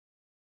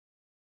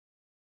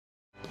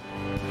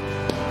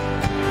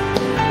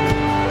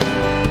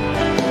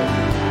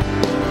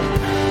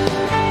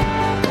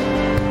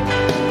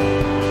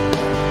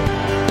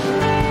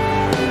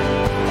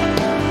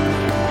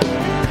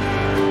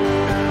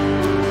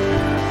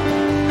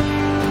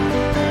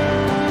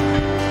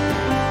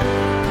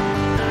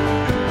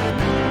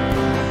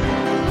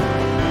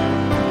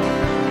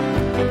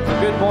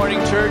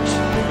church.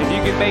 If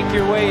you could make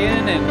your way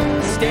in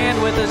and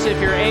stand with us if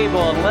you're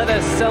able, and let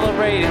us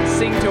celebrate and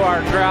sing to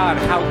our God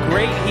how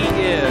great He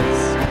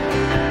is.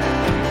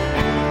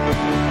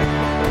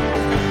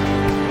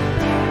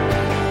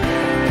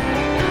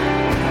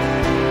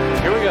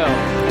 Here we go.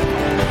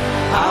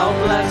 I'll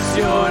bless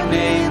your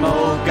name,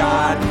 O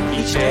God,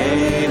 each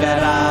day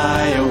that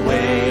I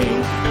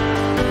awake.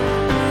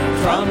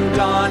 From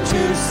dawn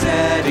to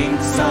setting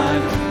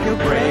sun, your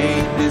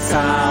greatness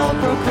I'll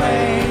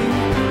proclaim.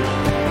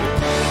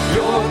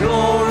 Your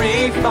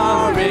glory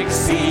far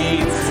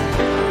exceeds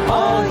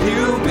all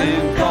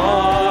human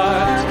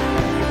thought.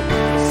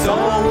 So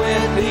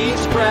with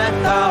each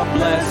breath I'll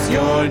bless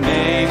your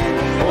name,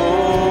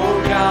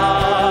 O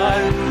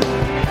God.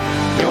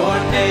 Your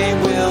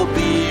name will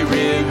be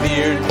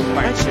revered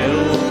by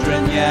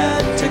children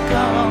yet to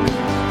come,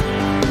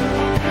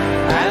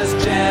 as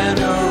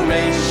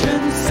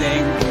generations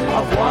sing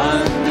of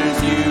wonders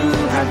you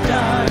have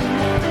done.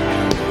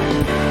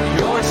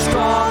 Your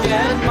strong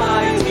and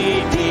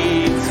mighty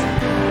deeds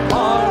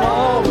are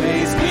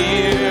always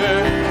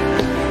near.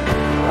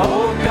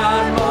 O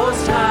God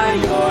most high,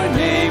 your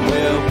name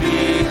will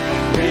be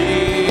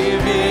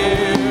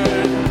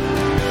revered.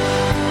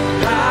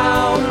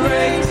 How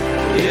great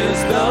is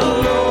the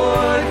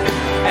Lord,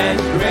 and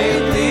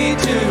greatly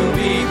to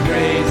be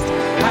praised.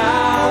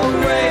 How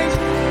great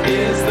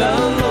is the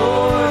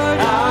Lord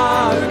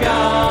our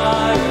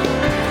God.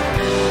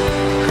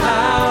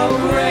 How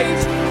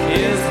great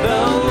is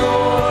the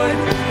Lord,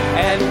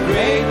 and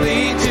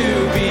greatly to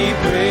be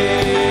praised.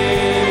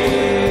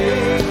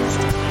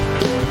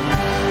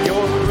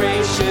 Your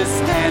gracious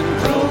hand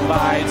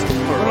provides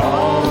for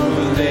all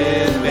who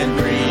live and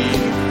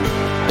breathe.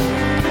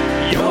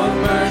 Your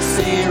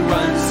mercy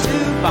runs to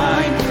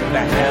find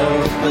the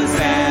helpless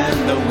and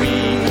the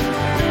weak.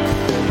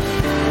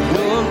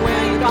 We'll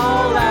wait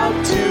all out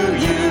to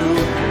you.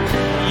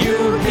 You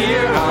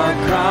hear our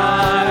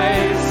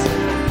cries,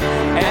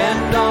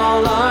 and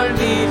all our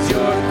needs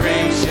your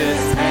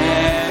gracious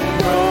hand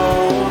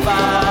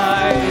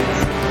provides.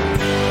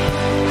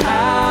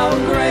 How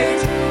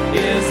great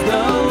is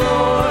the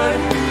Lord,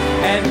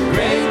 and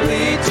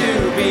greatly to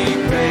be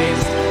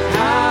praised.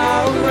 How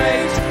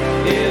great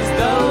is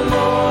the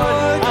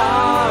Lord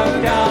our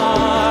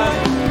God.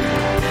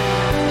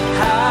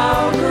 How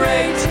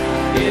great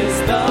is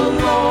the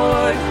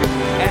Lord,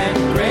 and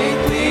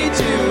greatly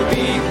to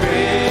be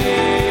praised.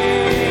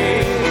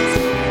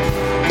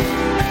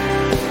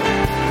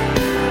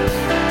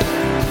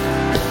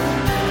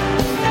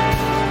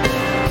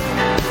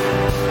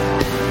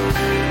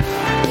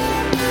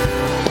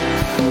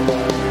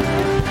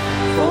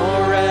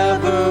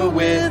 Forever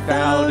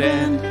without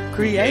end,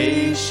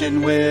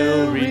 creation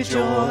will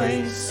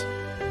rejoice.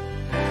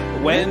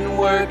 When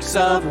works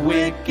of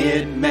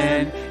wicked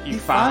men you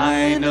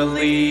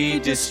finally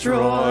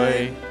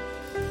destroy,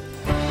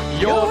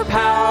 your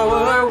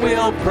power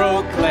will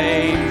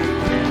proclaim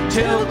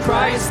till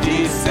Christ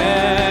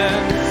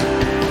descends,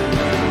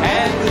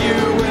 and you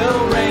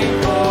will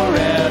reign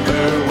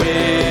forever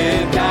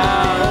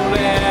without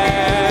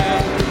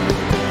end.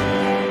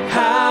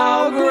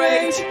 How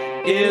great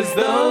is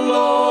the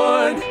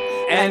Lord,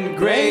 and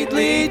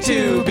greatly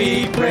to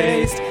be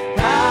praised.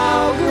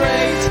 How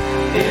great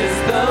is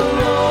the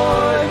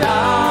Lord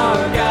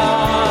our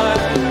God.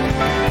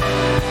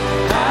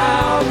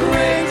 How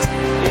great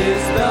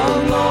is the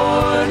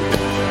Lord,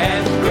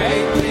 and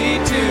greatly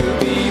to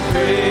be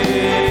praised.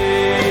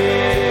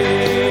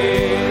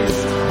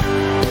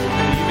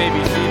 You may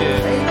be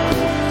seated.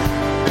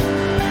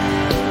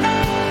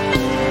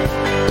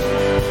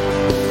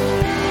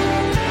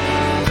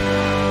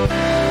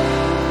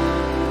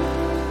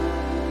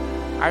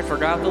 I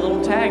forgot the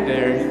little tag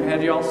there.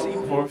 Had you all see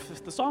before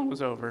the song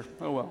was over.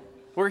 Oh well.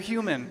 We're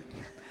human.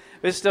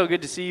 It's still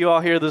good to see you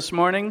all here this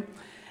morning.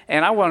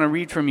 And I want to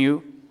read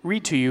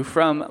to you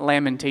from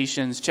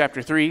Lamentations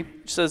chapter 3,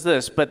 which says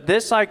this: "But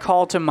this I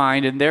call to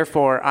mind, and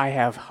therefore I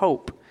have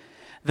hope.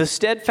 The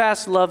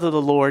steadfast love of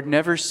the Lord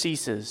never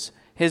ceases.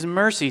 His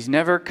mercies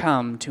never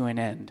come to an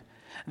end.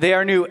 They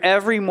are new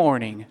every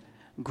morning.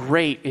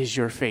 Great is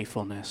your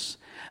faithfulness.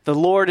 The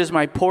Lord is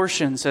my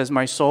portion, says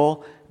my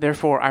soul.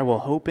 Therefore I will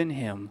hope in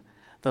him.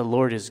 The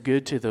Lord is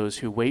good to those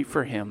who wait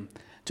for him,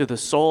 to the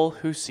soul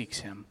who seeks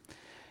him."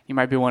 You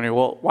might be wondering,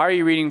 well, why are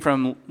you reading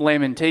from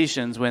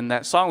Lamentations when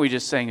that song we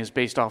just sang is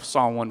based off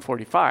Psalm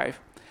 145?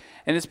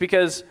 And it's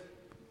because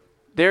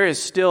there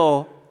is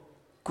still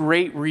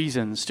great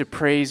reasons to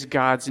praise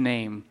God's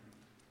name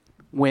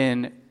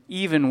when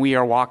even we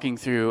are walking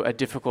through a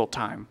difficult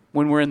time,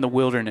 when we're in the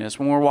wilderness,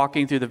 when we're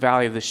walking through the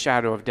valley of the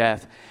shadow of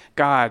death.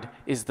 God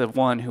is the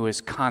one who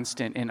is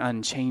constant and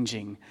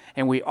unchanging,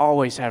 and we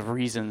always have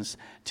reasons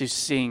to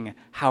sing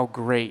how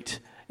great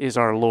is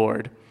our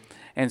Lord.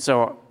 And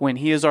so when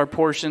he is our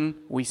portion,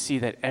 we see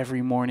that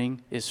every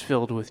morning is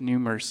filled with new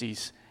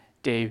mercies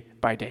day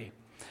by day.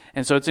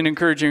 And so it's an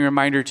encouraging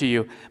reminder to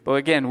you. But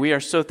again, we are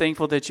so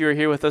thankful that you are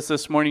here with us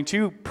this morning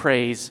to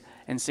praise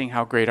and sing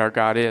how great our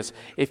God is.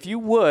 If you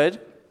would,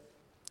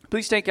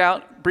 please take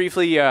out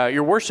briefly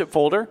your worship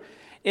folder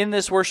In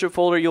this worship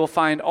folder, you'll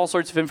find all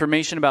sorts of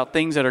information about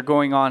things that are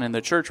going on in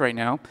the church right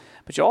now,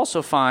 but you'll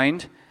also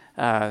find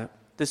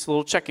this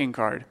little check-in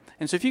card.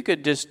 And so if you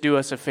could just do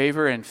us a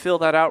favor and fill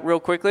that out real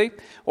quickly,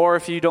 or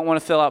if you don't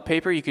want to fill out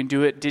paper, you can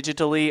do it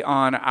digitally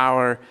on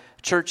our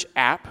church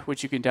app,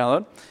 which you can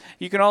download.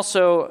 You can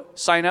also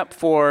sign up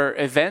for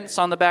events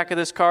on the back of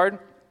this card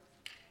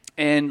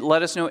and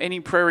let us know any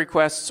prayer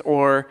requests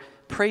or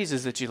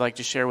praises that you'd like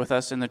to share with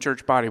us in the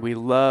church body. We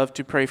love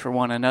to pray for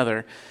one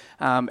another.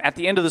 At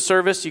the end of the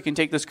service, you can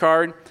take this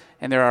card,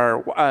 and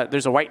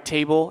there's a white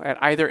table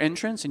at either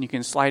entrance, and you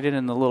can slide it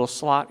in the little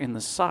slot in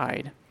the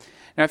side.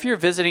 Now, if you're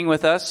visiting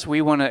with us,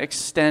 we want to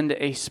extend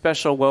a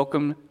special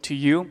welcome to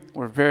you.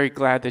 We're very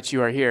glad that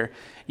you are here.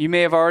 You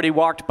may have already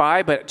walked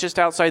by, but just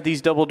outside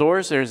these double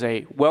doors, there's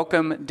a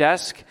welcome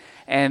desk,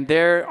 and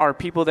there are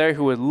people there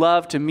who would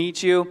love to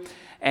meet you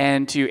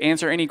and to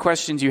answer any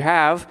questions you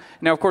have.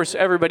 Now, of course,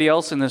 everybody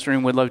else in this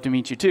room would love to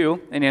meet you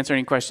too and answer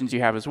any questions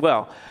you have as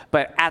well.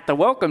 But at the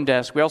welcome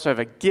desk, we also have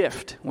a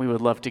gift we would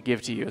love to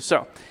give to you.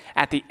 So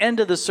at the end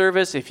of the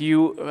service, if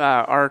you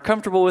are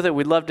comfortable with it,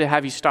 we'd love to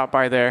have you stop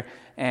by there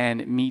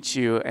and meet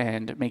you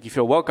and make you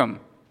feel welcome.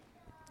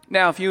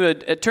 Now, if you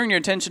would turn your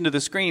attention to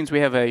the screens, we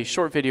have a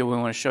short video we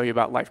want to show you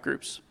about life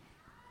groups.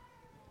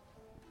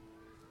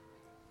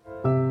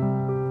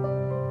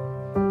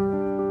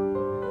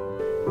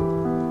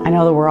 I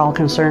know that we're all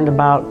concerned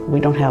about we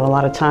don't have a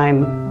lot of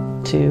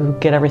time to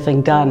get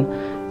everything done,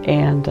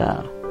 and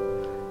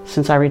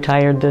since I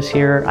retired this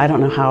year, I don't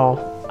know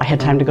how I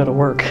had time to go to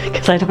work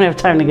because I don't have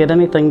time to get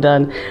anything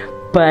done.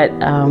 But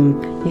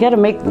you got to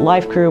make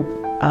life group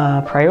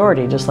a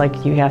priority, just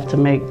like you have to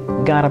make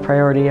God a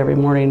priority every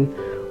morning.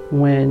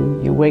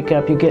 When you wake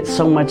up, you get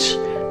so much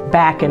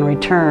back in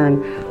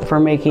return for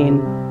making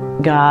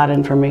God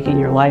and for making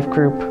your life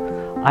group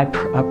a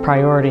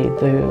priority.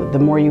 The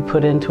more you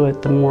put into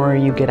it, the more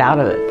you get out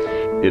of it.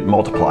 It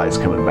multiplies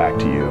coming back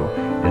to you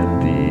in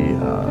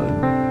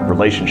the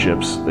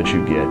relationships that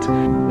you get.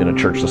 In a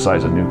church the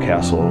size of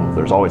Newcastle,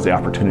 there's always the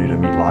opportunity to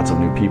meet lots of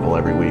new people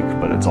every week,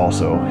 but it's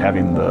also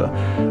having the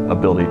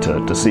ability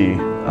to see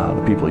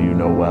the people you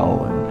know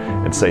well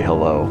and say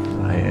hello.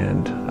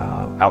 And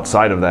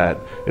outside of that,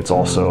 it's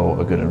also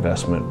a good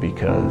investment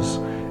because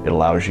it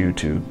allows you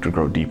to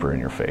grow deeper in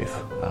your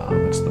faith.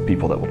 It's the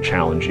people that will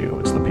challenge you.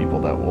 It's the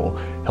people that will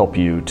help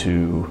you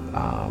to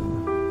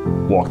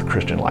walk the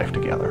Christian life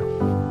together.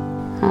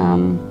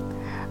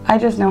 I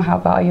just know how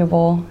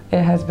valuable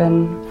it has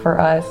been for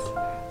us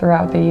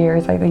throughout the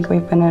years. I think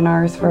we've been in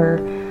ours for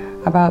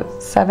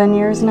about 7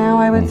 years now,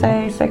 I would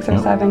say, 6 or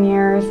 7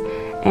 years.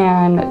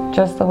 And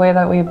just the way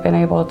that we've been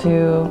able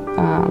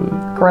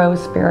to grow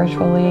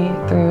spiritually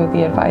through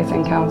the advice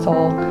and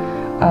counsel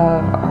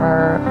of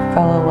our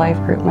fellow life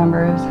group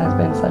members has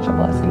been such a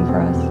blessing for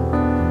us.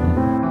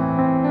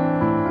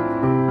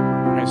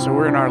 All right, so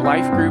we're in our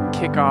life group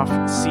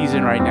kickoff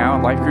season right now,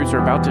 and life groups are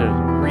about to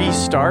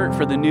restart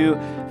for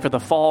the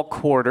fall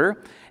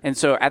quarter. And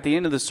so at the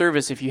end of the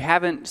service, if you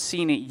haven't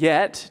seen it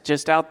yet,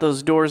 just out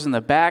those doors in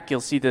the back,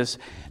 you'll see this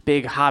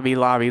big Hobby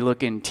Lobby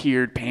looking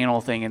tiered panel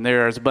thing, and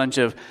there's a bunch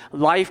of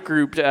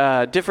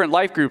different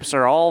life groups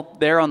are all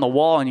there on the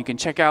wall, and you can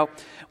check out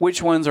which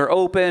ones are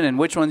open and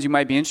which ones you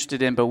might be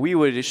interested in. But we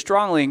would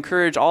strongly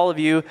encourage all of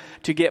you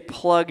to get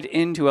plugged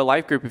into a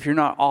life group if you're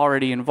not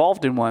already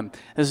involved in one.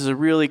 This is a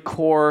really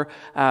core,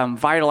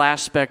 vital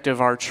aspect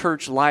of our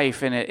church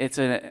life, and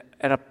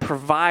it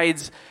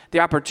provides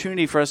the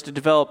opportunity for us to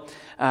develop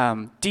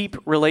deep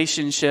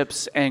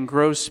relationships and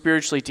grow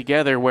spiritually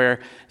together, where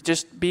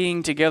just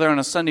being together on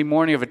a Sunday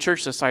morning of a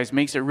church this size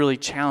makes it really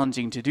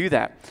challenging to do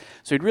that.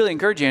 So we'd really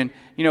encourage you, and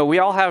we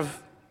all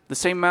have the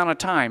same amount of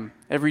time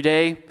every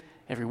day,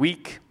 every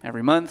week,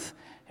 every month,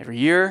 every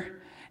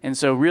year. And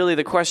so really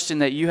the question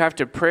that you have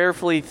to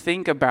prayerfully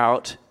think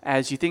about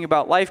as you think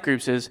about life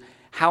groups is,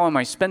 how am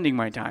I spending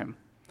my time?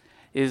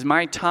 Is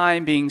my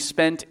time being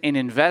spent and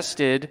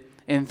invested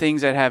in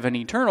things that have an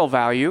eternal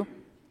value,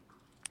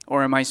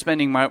 or am I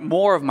spending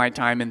more of my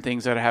time in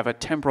things that have a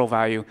temporal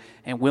value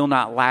and will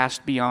not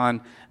last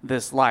beyond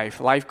this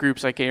life? Life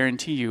groups, I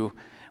guarantee you,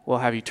 will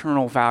have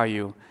eternal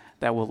value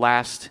that will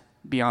last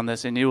beyond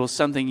this, and it will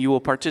something you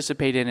will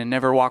participate in and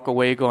never walk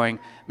away going,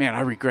 man,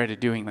 I regretted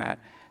doing that.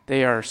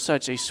 They are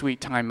such a sweet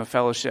time of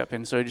fellowship,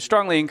 and so I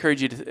strongly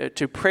encourage you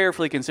to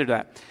prayerfully consider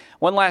that.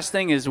 One last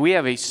thing is we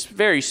have a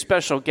very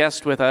special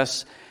guest with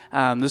us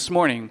this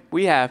morning.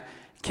 We have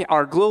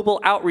our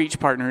global outreach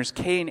partners,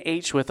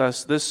 K&H, with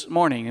us this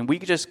morning. And we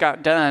just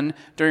got done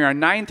during our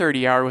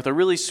 9:30 hour with a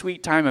really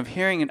sweet time of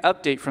hearing an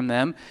update from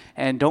them.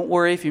 And don't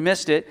worry if you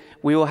missed it,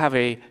 we will have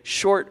a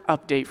short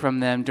update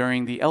from them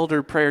during the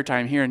elder prayer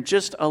time here in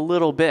just a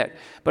little bit.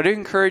 But I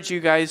encourage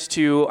you guys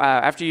to,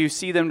 after you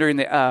see them during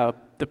the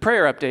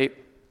prayer update,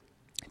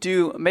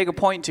 to make a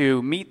point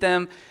to meet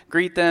them,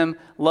 greet them,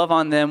 love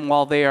on them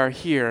while they are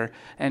here.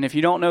 And if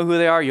you don't know who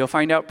they are, you'll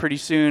find out pretty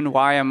soon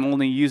why I'm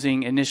only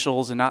using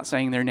initials and not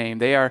saying their name.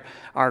 They are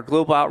our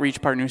global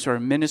outreach partners who are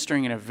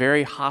ministering in a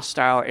very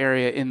hostile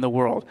area in the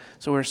world.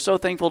 So we're so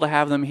thankful to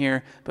have them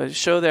here, but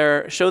show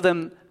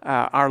them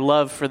our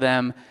love for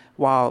them.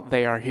 while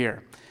they are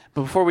here.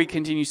 But before we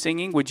continue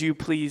singing, would you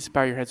please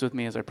bow your heads with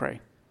me as I pray?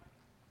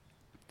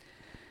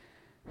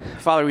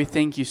 Father, we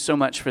thank you so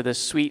much for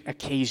this sweet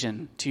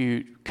occasion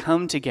to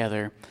come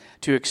together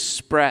to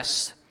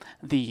express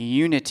the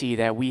unity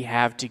that we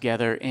have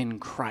together in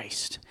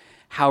Christ.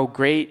 How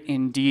great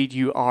indeed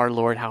you are,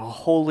 Lord, how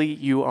holy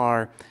you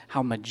are,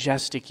 how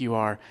majestic you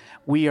are.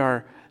 We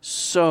are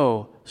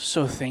so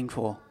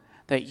thankful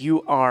that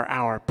you are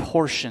our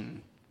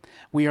portion.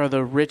 We are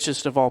the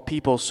richest of all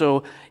people,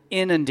 so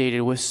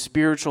inundated with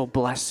spiritual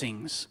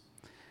blessings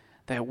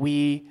that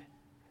we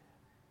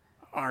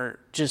are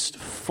just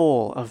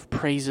full of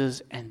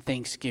praises and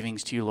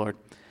thanksgivings to you, Lord.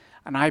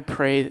 And I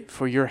pray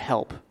for your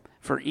help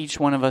for each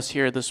one of us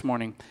here this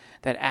morning,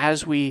 that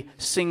as we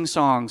sing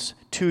songs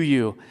to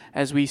you,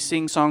 as we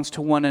sing songs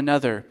to one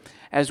another,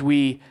 as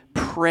we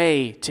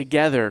pray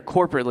together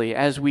corporately,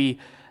 as we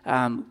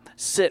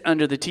sit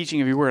under the teaching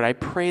of your word, I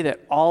pray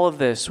that all of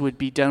this would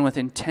be done with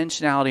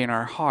intentionality in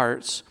our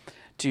hearts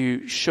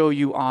to show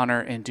you honor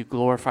and to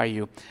glorify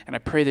you. And I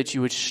pray that you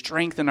would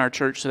strengthen our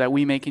church so that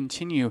we may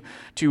continue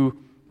to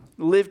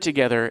live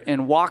together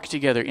and walk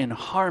together in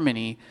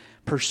harmony,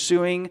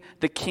 pursuing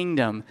the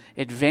kingdom,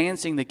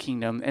 advancing the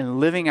kingdom, and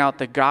living out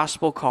the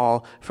gospel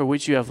call for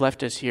which you have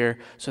left us here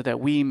so that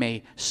we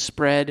may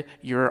spread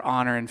your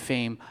honor and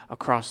fame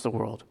across the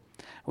world.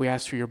 We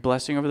ask for your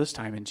blessing over this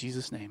time in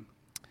Jesus' name.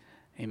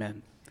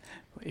 Amen.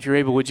 If you're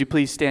able, would you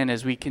please stand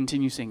as we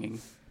continue singing?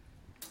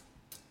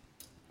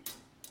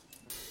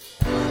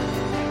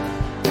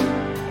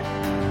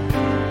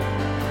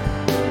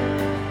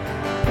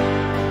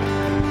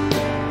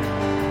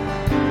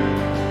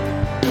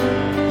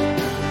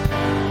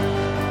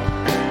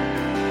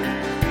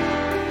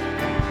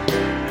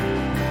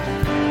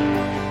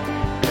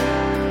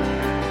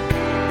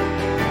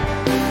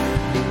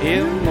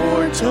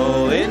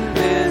 Immortal,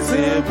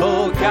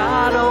 invisible,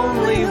 God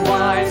only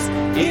wise,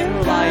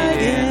 in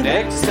light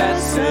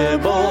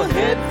inaccessible,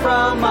 hid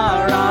from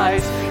our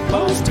eyes.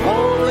 Most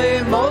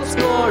holy, most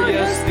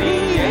glorious, the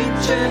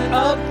Ancient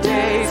of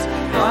Days,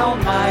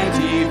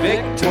 almighty,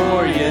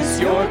 victorious,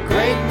 your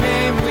great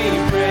name we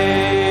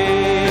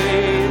praise.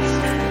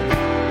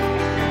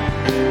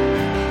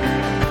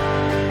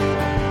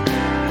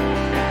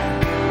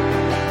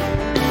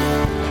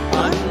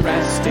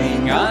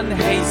 Unresting,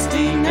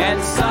 unhasting,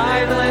 and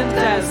silent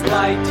as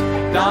light,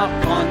 not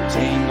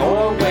wanting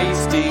or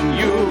wasting,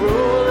 you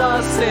rule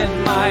us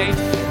in might.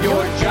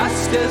 Your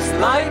justice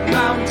like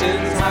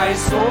mountains high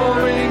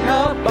soaring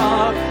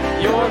above,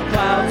 your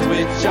clouds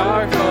which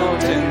are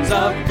fountains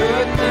of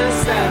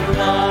goodness and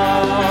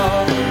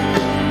love.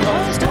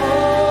 Most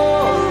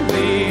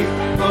holy,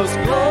 most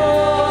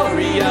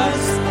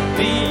glorious,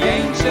 the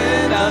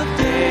Ancient of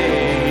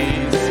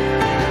Days,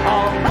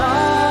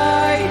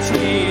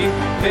 almighty,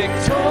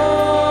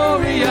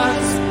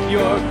 victorious,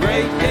 your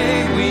great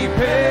name we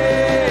praise.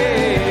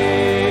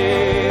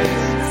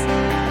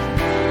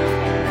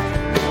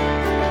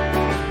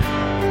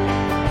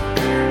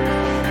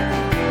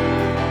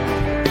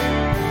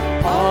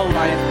 All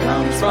life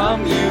comes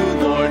from you,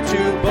 Lord,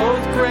 to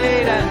both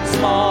great and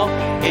small.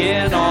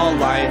 In all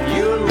life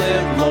you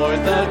live, Lord,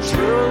 the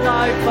true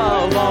life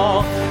of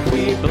all.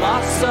 We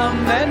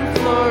blossom and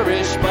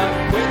flourish,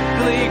 but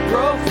quickly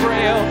grow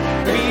frail.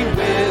 We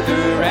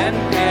wither and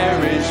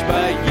perish,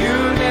 but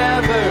you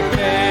never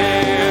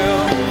fail.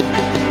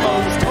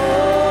 Most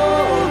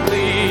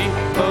holy,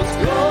 most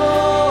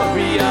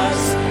glorious,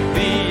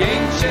 the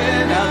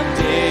Ancient of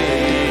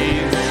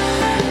Days,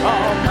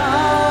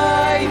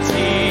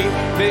 almighty,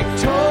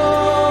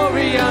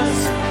 victorious,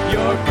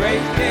 your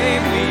great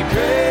name we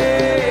praise.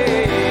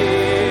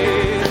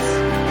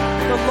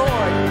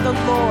 The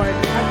Lord, a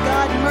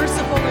God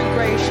merciful and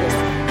gracious,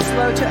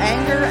 slow to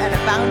anger and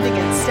abounding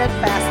in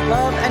steadfast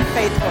love and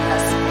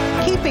faithfulness,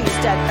 keeping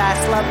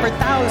steadfast love for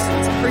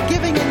thousands,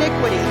 forgiving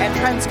iniquity and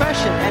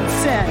transgression and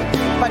sin,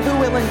 but who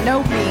will in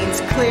no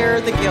means clear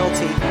the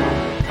guilty.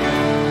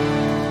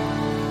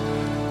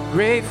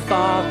 Great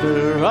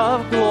Father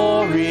of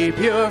glory,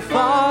 pure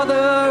Father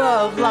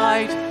of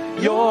light,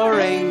 your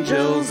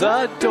angels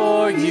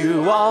adore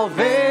you, all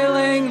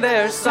veiling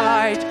their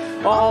sight.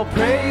 All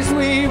praise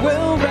we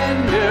will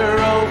render,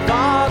 O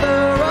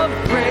Father of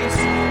grace,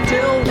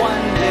 till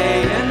one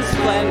day in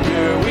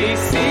splendor we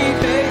see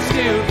face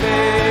to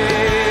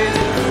face.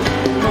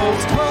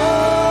 Most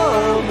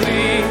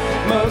holy,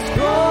 most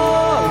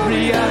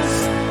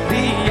glorious,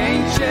 the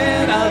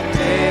Ancient of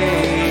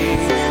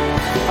Days,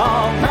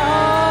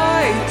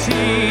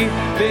 almighty,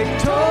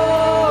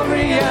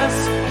 victorious,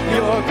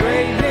 your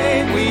great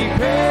name we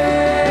praise.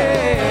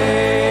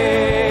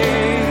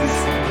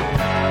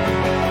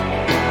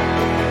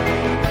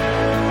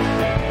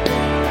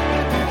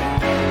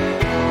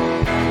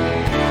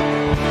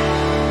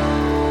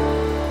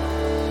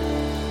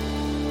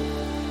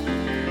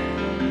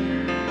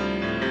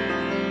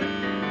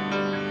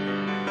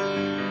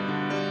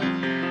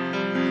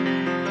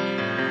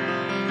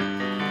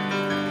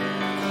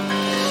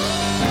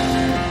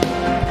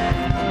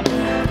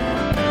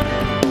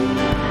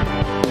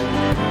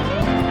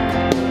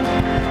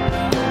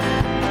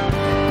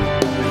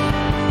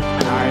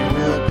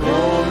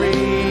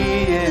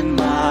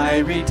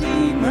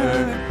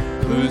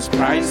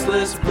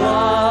 priceless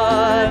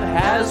blood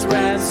has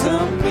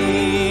ransomed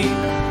me.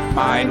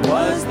 Mine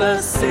was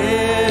the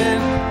sin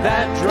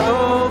that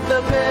drove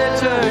the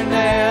bitter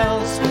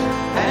nails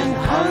and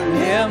hung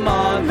him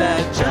on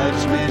that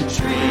judgment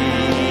tree.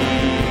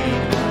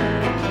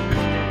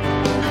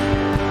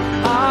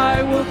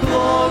 I will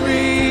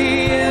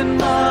glory in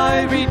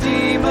my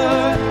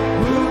Redeemer,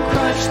 who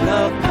crushed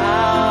the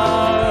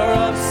power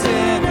of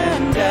sin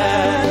and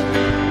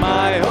death,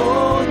 my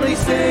only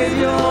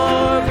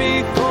Savior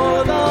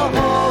before the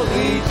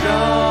holy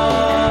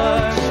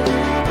judge,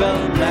 the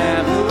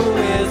Lamb who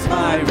is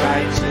my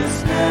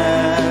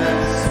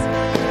righteousness,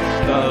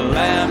 the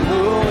Lamb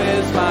who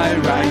is my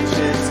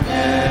righteousness.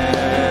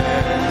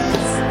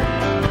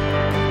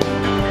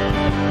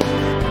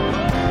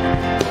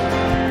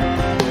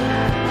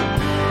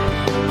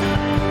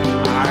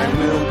 I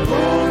will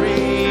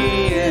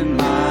glory in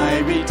my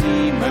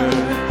Redeemer,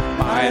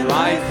 my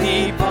life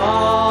he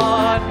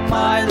bought,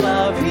 my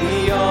love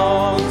he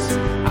owns.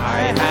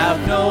 I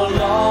have no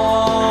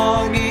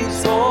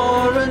longings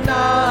for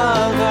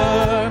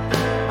another,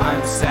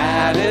 I'm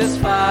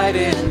satisfied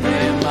in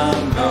him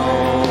alone.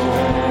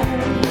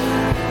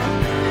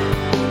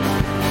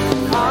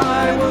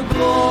 I will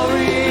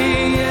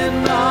glory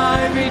in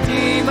my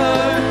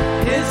Redeemer,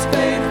 his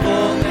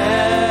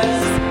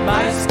faithfulness,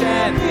 my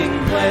standing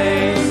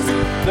place.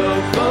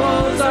 Though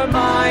foes are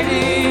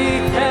mighty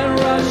and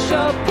rush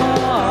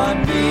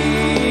upon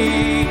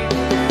me,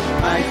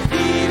 my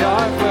feet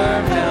are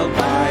firm, held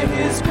by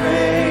his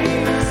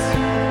grace.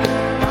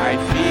 My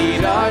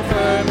feet are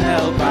firm,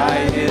 held by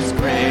his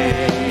grace.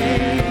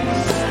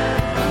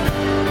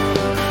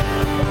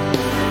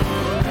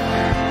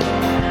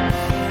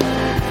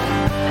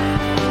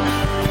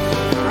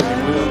 I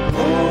will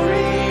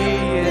glory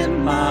in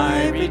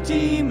my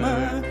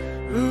Redeemer,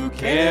 who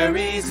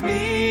carries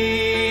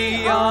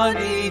me on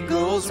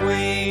eagle's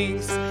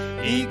wings.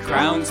 He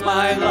crowns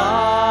my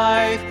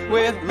life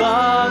with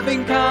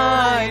loving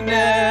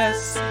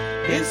kindness,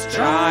 his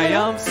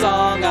triumph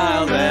song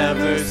I'll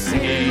ever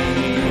sing.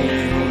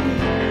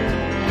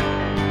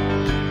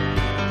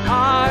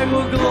 I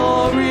will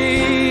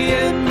glory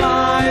in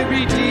my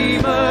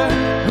Redeemer,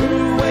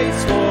 who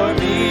waits for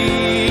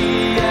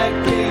me at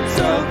gates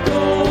of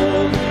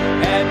gold,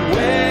 and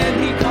when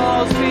he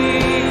calls me,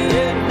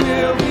 it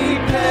will be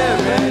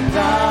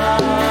paradise,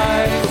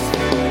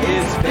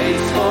 his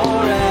face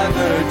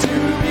forever to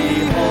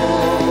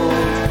behold,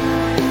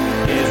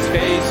 his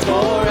face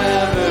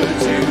forever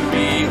to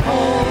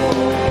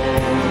behold.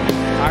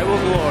 I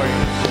will glory.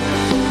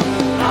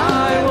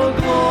 I will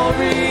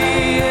glory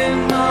in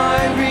my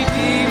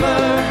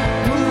Redeemer,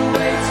 who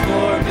waits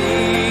for me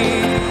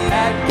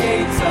at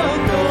gates of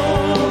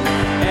gold,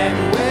 and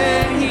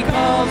when he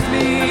calls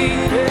me,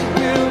 it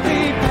will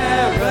be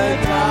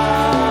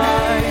paradise,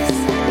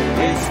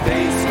 his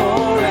face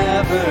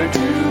forever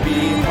to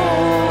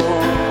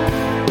behold,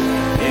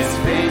 his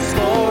face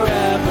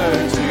forever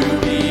to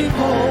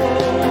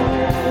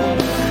behold.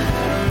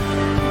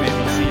 You may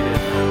be seated.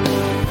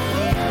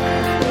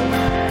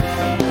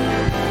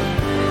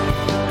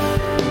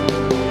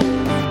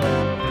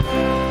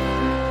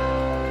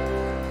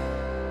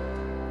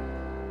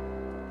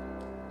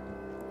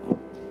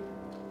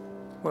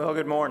 Well,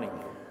 good morning.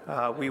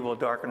 We will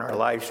darken our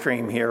live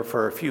stream here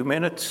for a few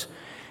minutes.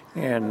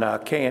 And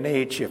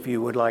K&H, if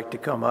you would like to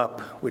come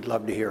up, we'd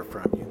love to hear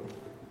from you.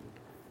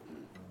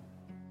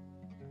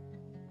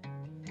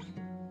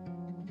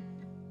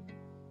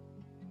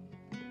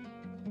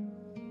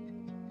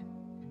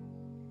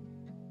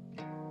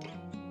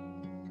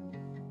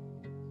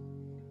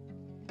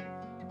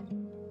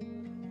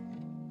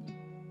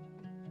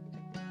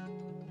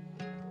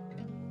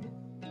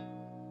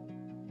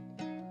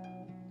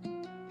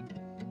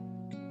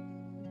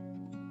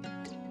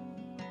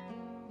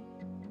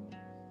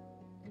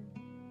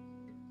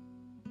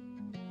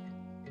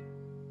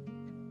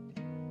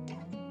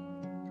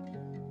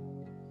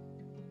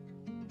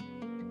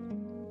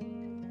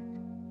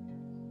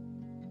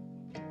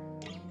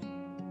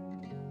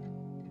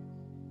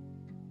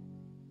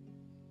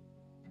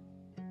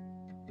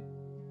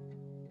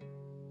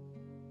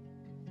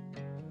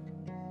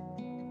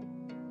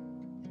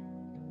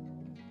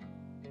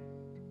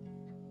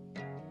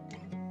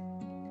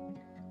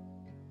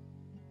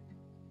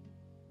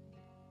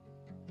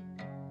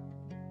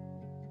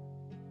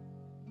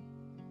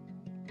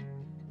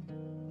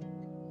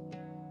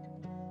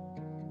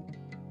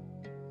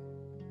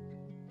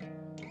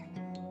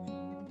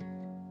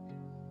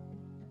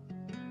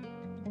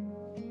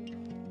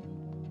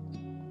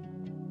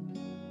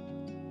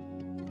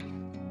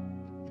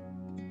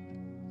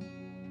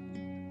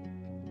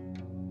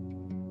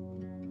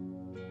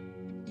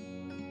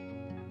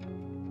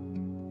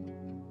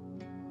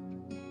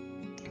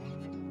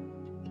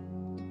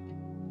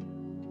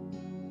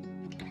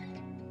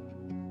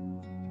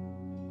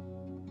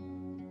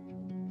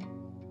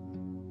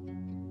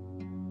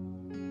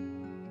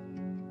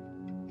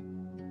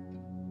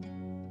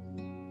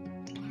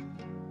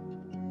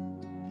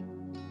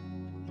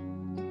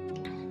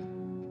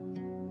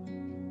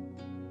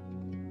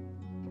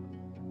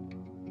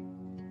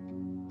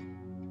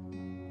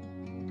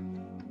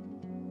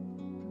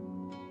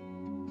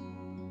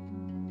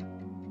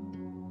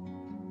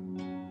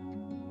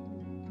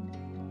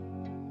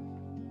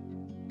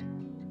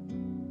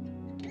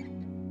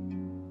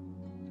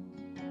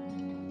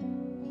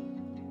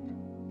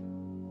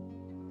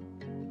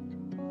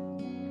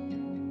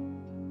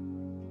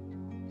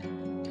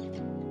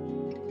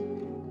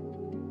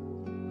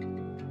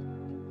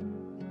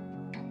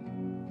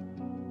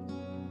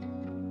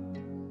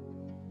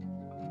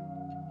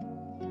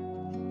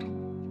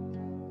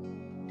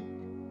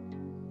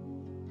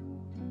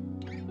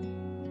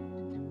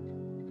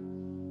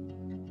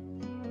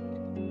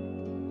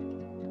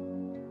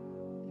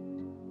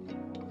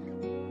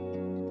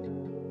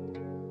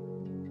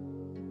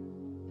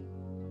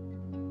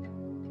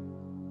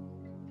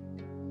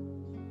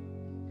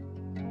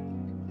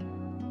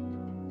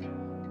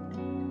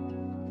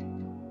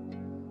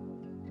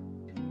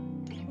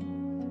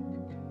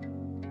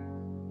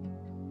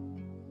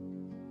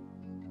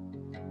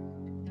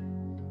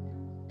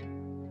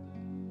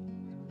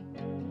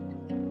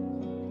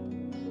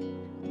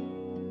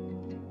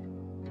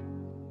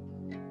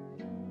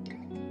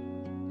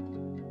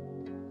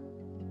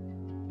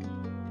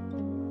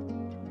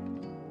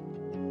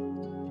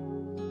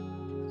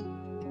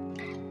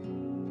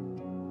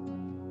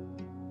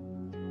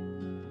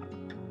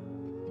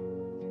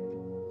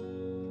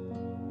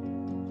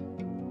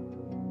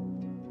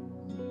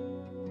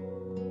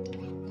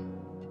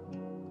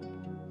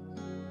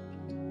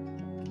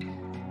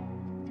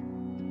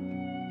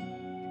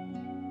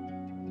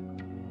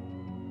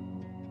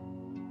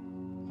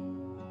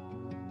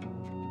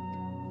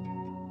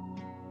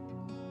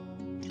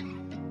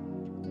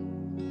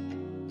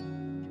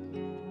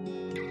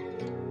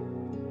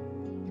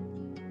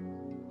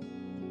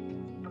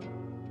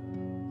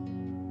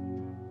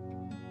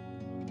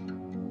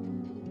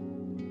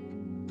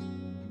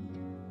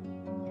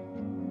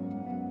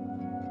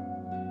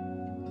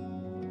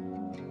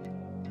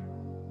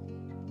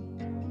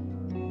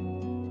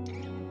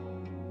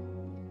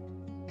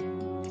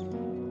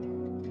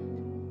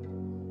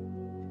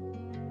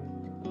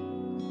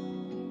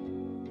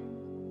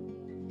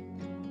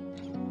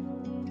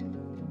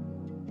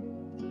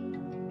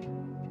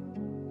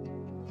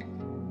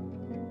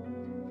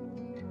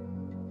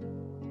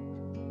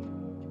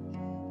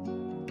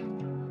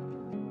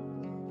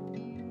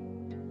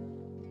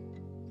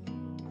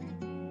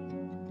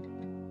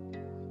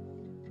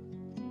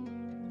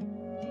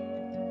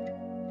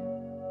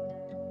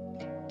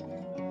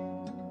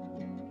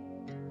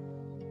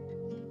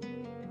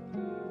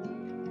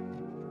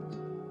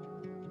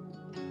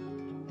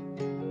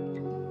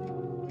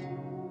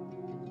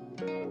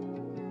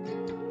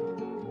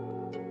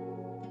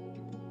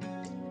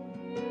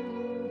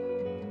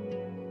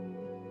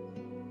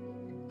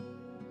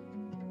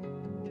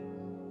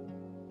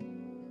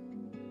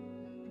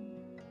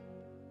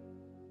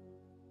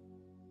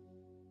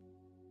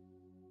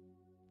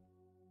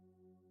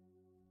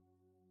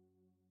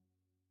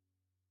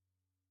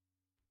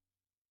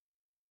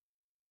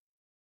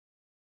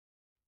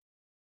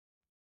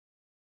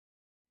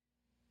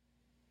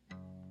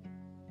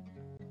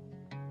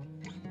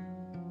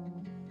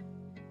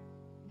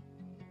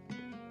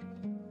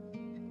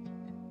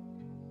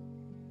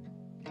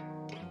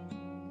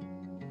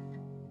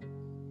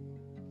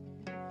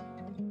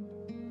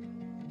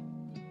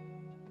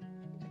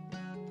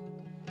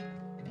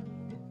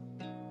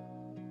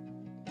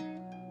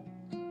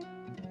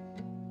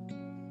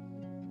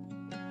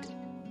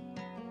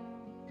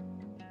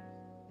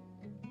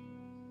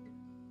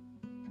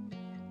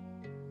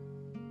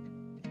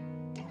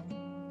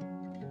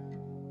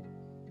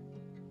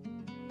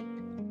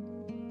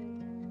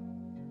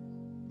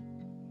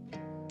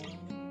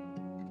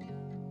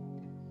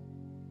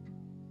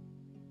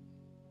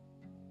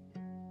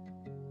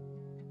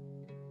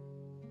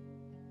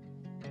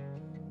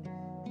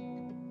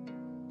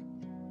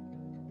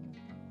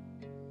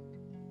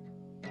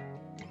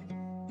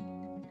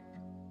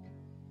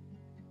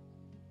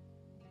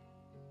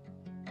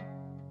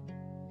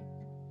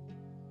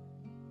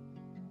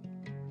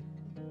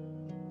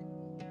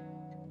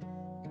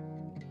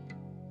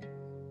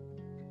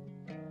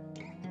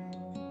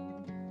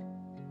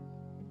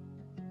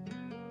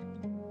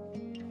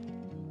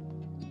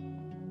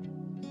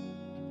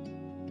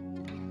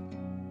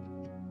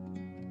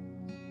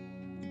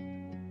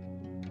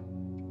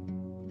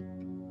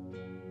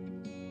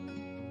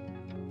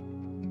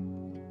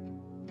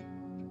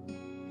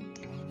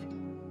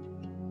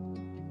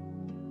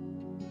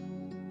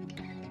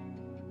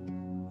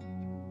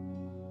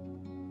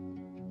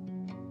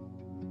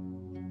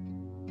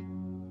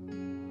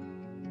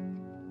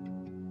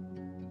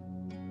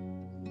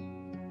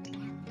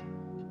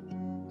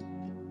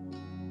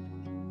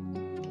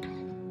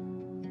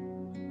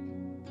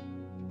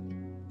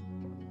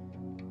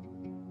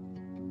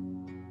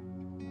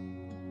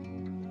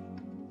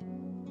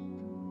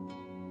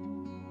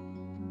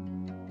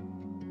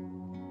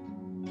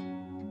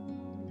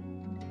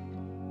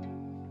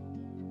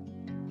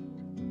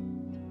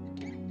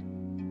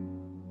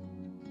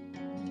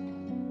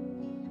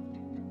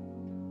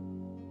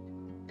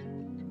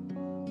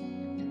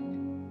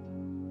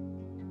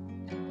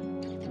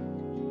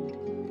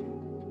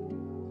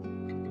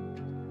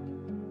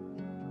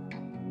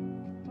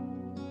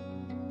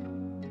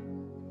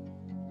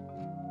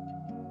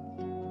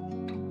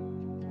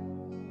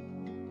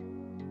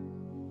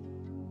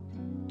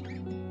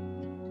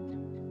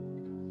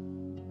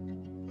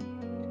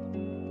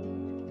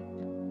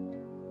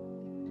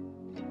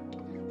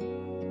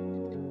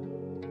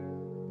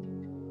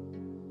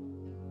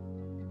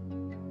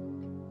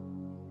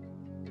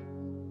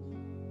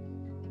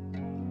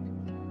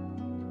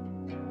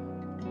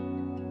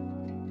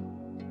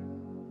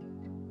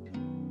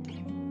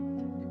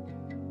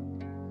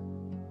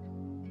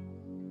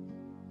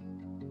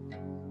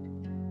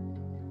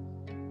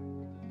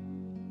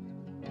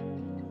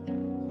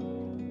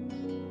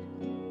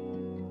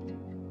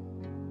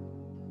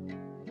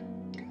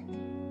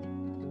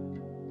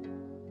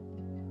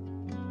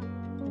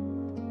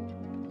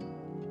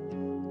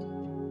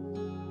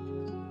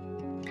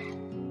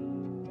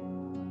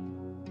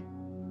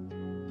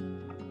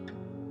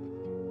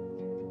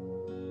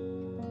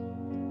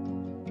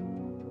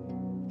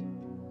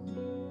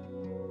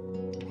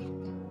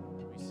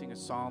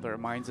 Psalm that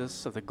reminds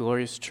us of the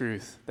glorious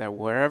truth that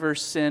wherever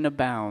sin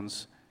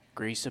abounds,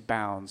 grace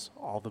abounds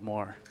all the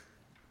more.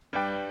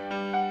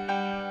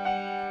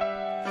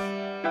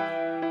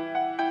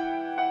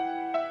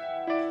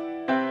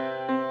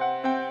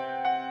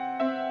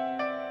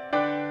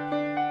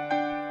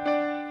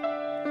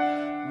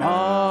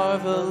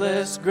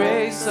 Marvelous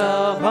grace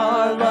of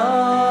our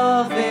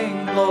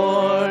loving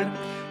Lord,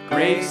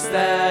 grace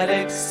that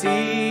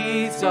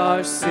exceeds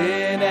our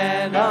sin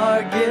and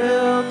our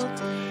guilt.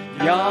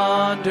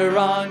 Yonder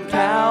on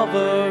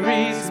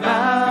Calvary's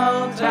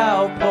mount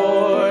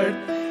outpoured,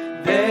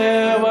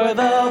 there where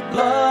the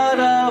blood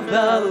of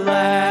the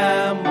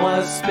Lamb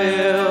was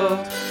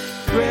spilled.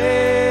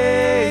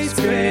 Grace,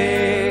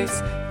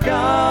 grace,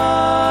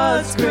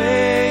 God's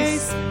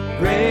grace,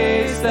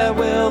 grace that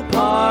will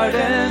pardon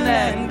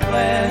and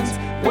cleanse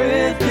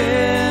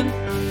within.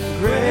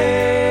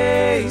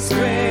 Grace,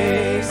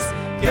 grace,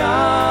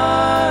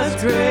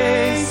 God's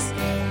grace,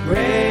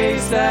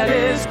 grace that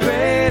is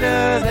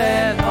greater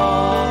than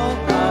all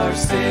our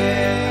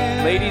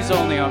sin. Ladies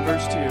only on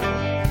verse 2.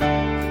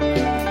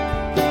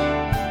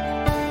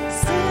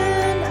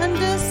 Sin and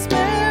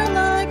despair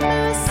like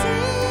the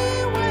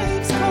sea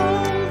waves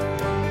cold,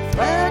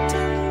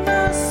 flatten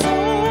the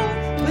soul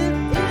with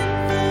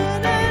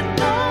infinite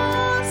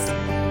loss.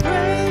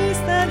 Grace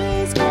that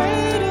is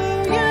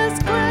greater, yes,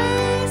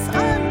 grace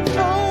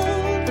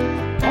untold,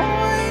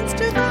 points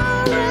to the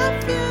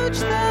refuge,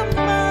 the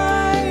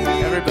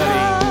mighty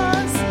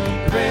cross.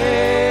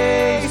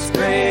 Grace,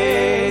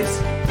 grace,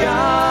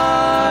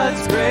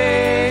 God's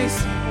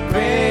grace,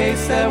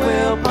 grace that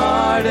will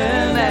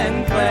pardon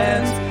and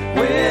cleanse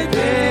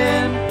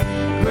within.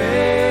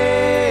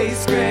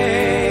 Grace,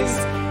 grace,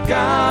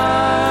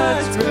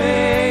 God's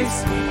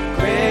grace,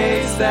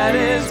 grace that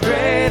is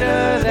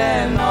greater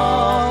than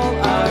all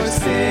our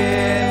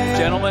sin.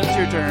 Gentlemen, it's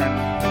your turn.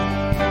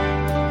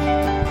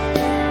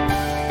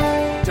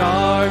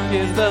 Dark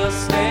is the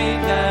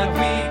stain that we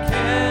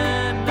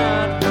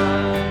cannot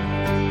hide.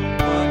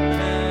 What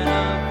can a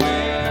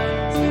veil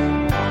to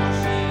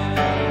wash it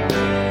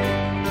away?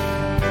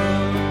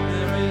 Though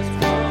there is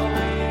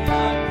flowing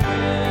a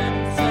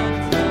crimson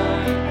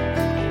tide,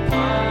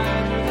 why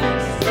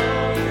this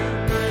soul you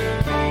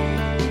bring me?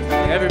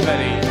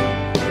 Everybody.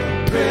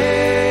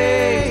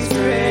 Grace,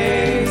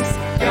 grace,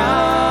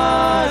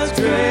 God's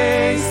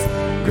grace,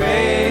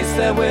 grace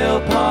that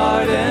will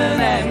pardon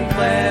and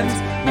cleanse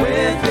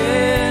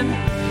within.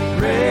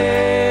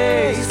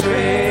 Grace,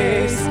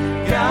 grace,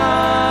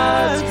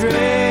 God's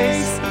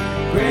grace,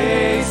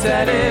 grace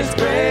that is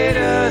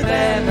greater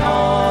than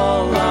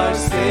all our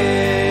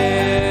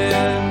sin.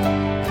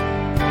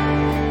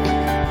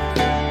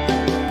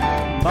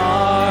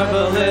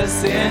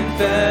 Marvelous,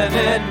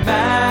 infinite,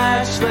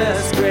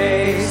 matchless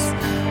grace,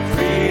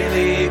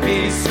 freely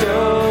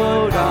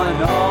bestowed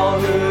on all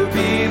who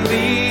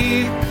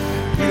believe.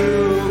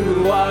 You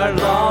who are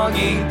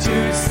longing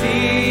to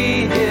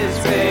see His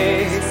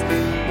face,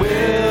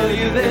 will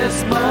you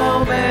this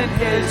moment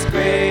His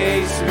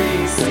grace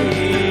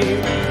receive?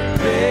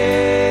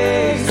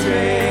 Grace,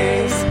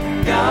 grace,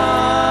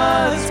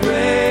 God's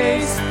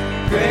grace,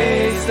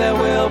 grace that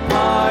will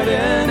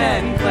pardon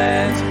and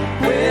cleanse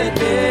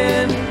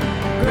within.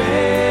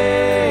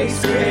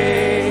 Grace,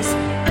 grace,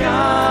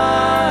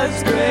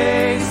 God's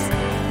grace,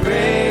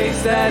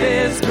 grace that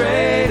is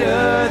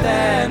greater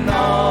than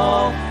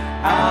all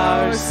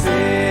our sin.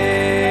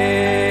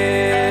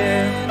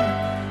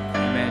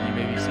 Amen. You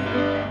may be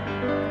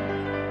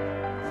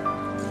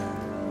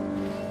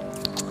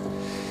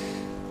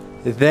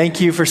seated.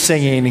 Thank you for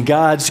singing.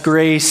 God's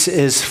grace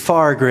is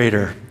far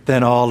greater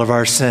than all of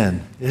our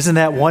sin. Isn't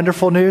that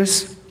wonderful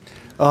news?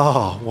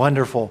 Oh,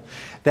 wonderful.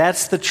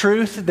 That's the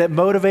truth that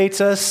motivates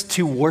us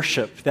to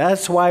worship.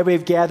 That's why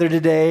we've gathered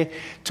today,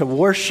 to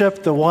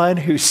worship the one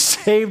who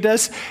saved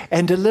us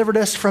and delivered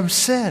us from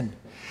sin.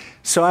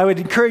 So I would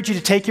encourage you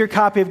to take your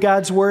copy of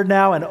God's Word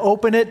now and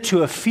open it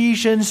to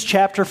Ephesians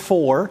chapter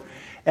 4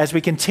 as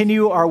we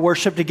continue our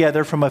worship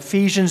together from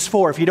Ephesians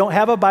 4. If you don't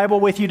have a Bible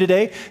with you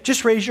today,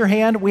 just raise your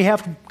hand. We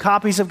have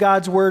copies of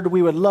God's Word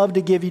we would love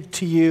to give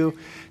to you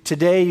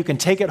today. You can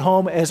take it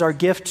home as our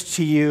gift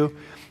to you,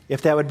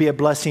 if that would be a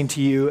blessing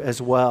to you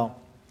as well.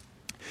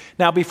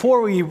 Now,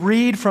 before we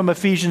read from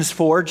Ephesians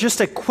 4, just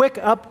a quick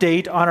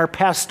update on our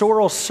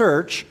pastoral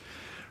search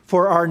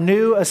for our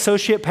new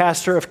associate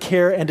pastor of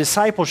care and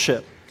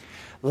discipleship.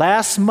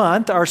 Last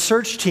month, our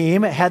search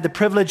team had the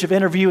privilege of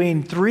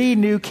interviewing 3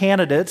 new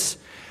candidates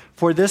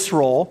for this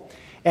role.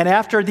 And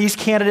after these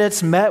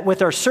candidates met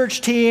with our search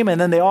team, and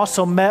then they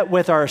also met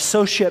with our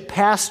associate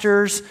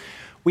pastors,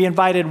 we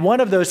invited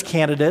one of those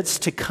candidates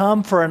to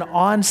come for an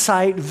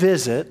on-site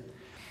visit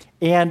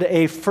and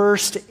a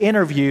first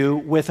interview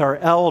with our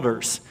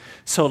elders.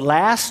 So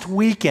last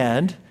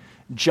weekend,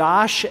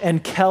 Josh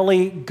and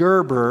Kelly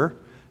Gerber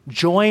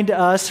joined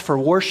us for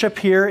worship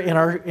here in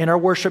our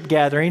worship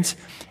gatherings,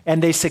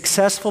 and they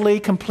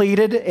successfully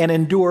completed and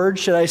endured,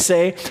 should I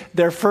say,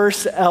 their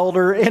first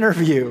elder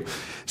interview.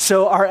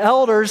 So our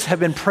elders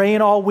have been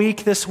praying all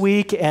week this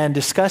week and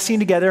discussing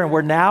together, and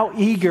we're now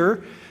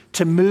eager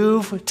to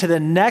move to the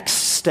next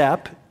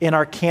step in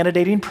our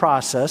candidating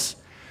process,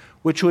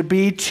 which would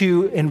be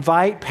to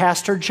invite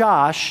Pastor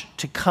Josh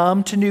to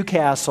come to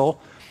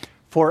Newcastle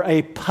for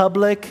a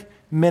public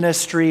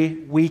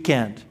ministry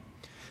weekend.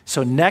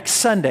 So next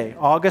Sunday,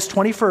 August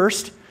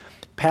 21st,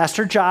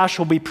 Pastor Josh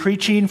will be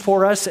preaching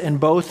for us in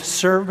both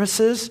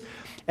services.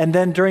 And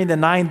then during the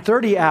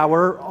 9:30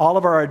 hour, all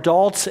of our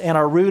adults and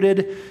our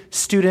rooted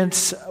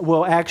students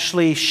will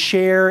actually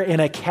share in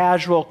a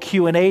casual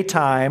Q&A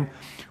time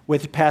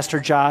with Pastor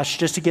Josh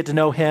just to get to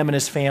know him and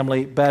his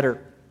family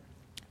better.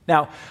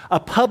 Now, a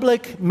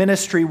public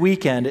ministry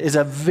weekend is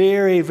a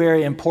very,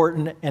 very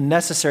important and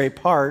necessary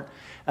part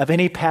of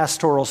any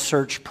pastoral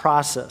search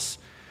process.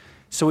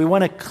 So we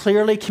want to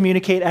clearly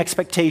communicate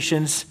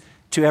expectations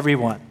to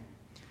everyone.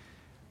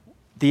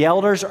 The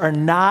elders are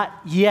not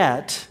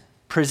yet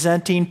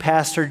presenting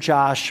Pastor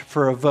Josh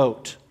for a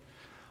vote.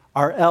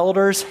 Our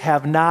elders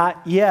have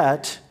not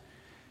yet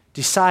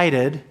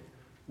decided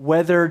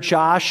whether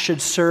Josh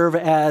should serve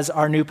as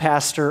our new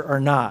pastor or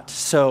not.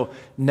 So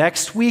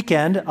next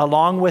weekend,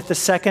 along with the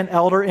second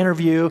elder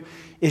interview,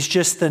 is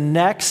just the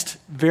next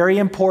very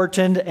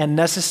important and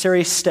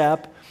necessary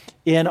step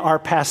in our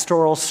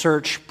pastoral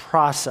search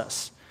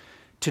process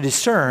to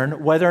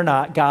discern whether or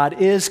not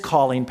God is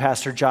calling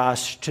Pastor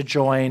Josh to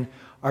join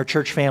our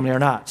church family or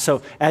not.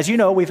 So as you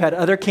know, we've had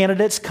other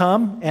candidates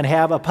come and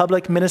have a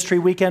public ministry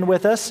weekend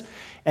with us,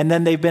 and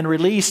then they've been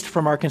released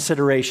from our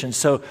consideration.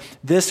 So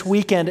this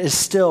weekend is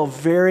still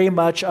very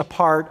much a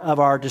part of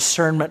our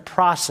discernment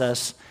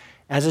process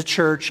as a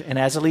church and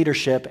as a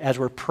leadership as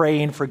we're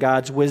praying for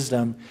God's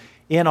wisdom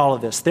in all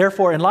of this.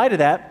 Therefore, in light of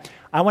that,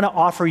 I want to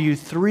offer you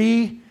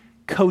 3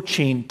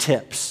 coaching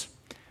tips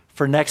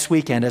for next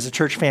weekend as a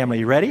church family.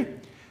 You ready?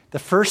 The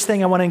first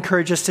thing I want to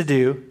encourage us to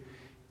do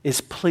is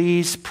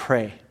please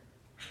pray.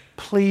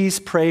 Please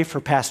pray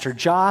for Pastor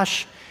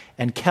Josh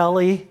and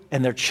Kelly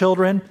and their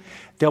children.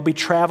 They'll be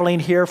traveling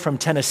here from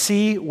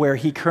Tennessee, where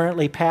he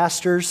currently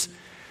pastors.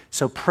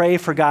 So pray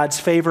for God's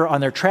favor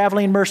on their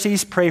traveling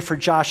mercies. Pray for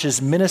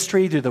Josh's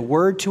ministry through the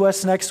word to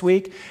us next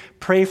week.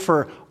 Pray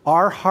for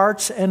our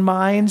hearts and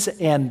minds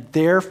and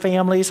their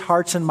families'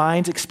 hearts and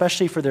minds,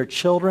 especially for their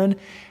children,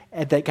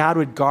 and that God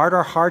would guard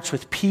our hearts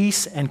with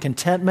peace and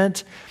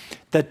contentment.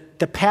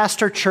 The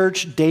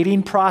pastor-church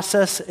dating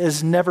process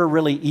is never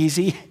really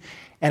easy,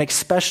 and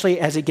especially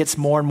as it gets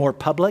more and more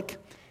public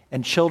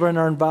and children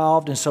are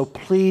involved, and so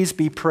please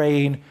be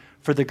praying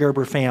for the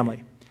Gerber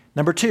family.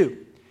 Number 2,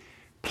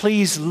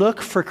 please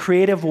look for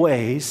creative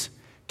ways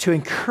to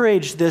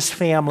encourage this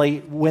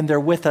family when they're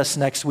with us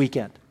next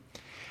weekend.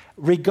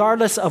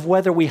 Regardless of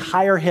whether we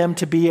hire him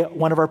to be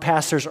one of our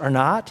pastors or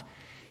not,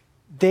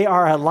 they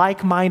are a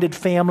like-minded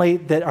family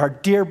that are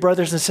dear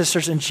brothers and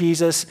sisters in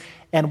Jesus,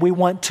 and we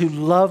want to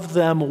love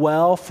them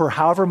well for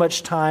however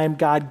much time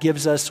God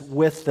gives us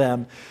with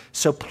them.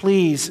 So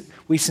please,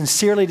 we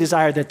sincerely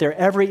desire that their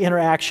every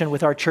interaction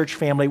with our church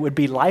family would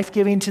be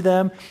life-giving to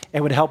them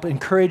and would help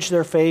encourage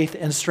their faith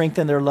and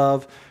strengthen their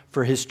love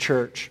for his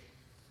church.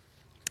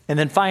 And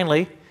then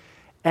finally,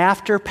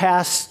 after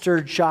Pastor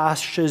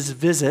Josh's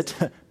visit,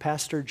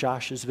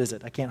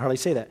 I can't hardly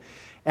say that.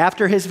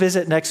 After his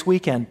visit next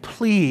weekend,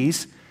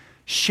 please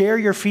share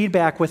your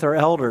feedback with our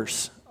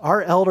elders.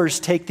 Our elders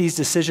take these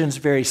decisions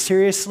very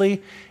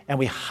seriously, and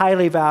we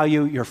highly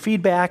value your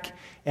feedback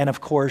and,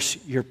 of course,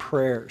 your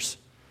prayers.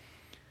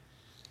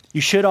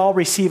 You should all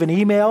receive an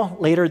email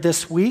later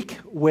this week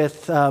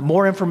with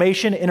more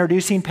information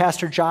introducing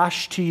Pastor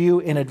Josh to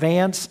you in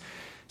advance.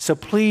 So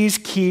please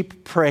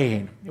keep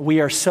praying. We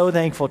are so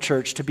thankful,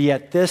 church, to be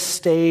at this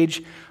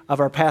stage of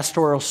our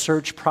pastoral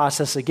search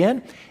process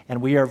again, and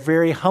we are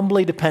very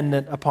humbly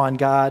dependent upon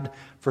God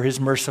for his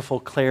merciful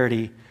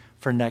clarity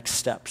for next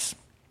steps.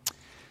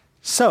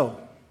 So,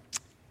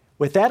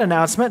 with that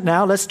announcement,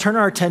 now let's turn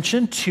our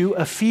attention to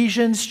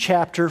Ephesians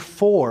chapter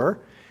 4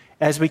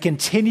 as we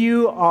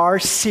continue our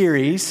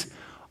series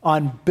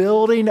on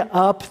building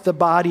up the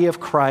body of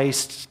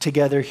Christ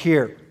together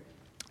here.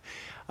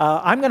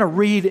 I'm going to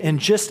read in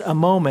just a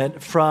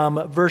moment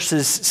from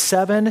verses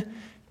 7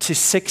 to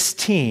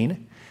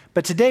 16,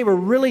 but today we're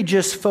really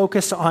just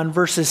focused on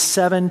verses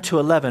 7 to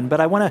 11. But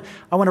I want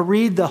to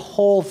read the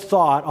whole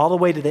thought all the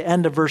way to the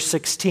end of verse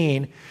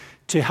 16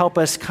 to help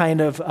us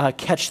kind of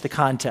catch the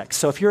context.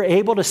 So if you're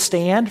able to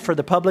stand for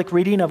the public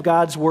reading of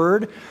God's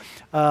word,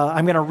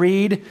 I'm going to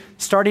read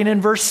starting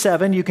in verse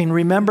 7. You can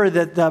remember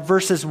that the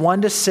verses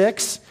 1 to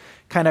 6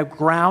 kind of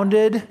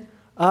grounded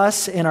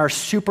us in our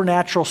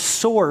supernatural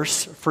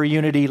source for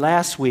unity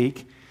last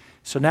week.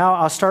 So now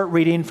I'll start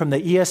reading from the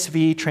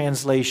ESV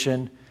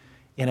translation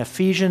in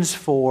Ephesians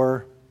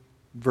 4,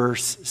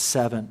 verse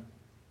 7.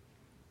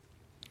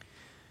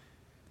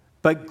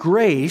 But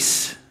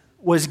grace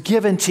was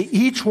given to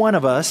each one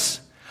of us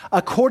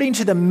according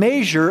to the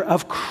measure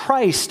of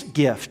Christ's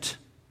gift.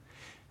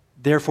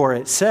 Therefore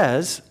it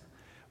says,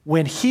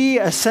 when he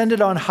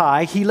ascended on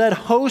high, he led a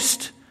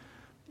host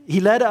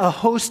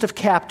of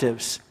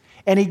captives,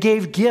 and he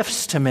gave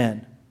gifts to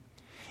men.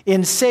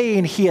 In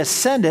saying he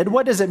ascended,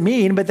 what does it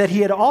mean but that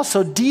he had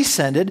also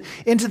descended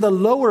into the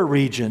lower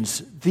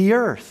regions, the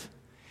earth?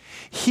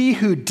 He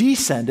who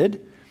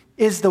descended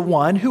is the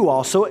one who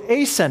also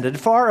ascended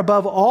far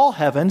above all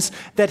heavens,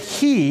 that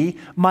he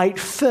might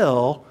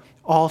fill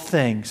all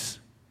things.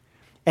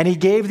 And he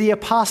gave the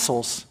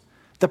apostles,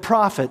 the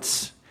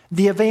prophets,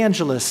 the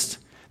evangelists,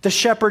 the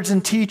shepherds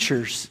and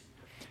teachers,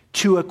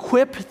 to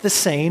equip the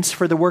saints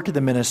for the work of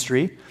the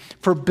ministry,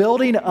 for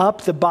building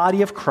up the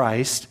body of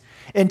Christ,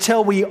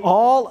 until we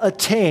all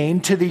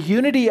attain to the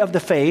unity of the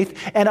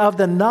faith and of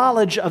the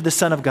knowledge of the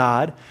Son of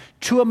God,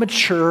 to a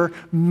mature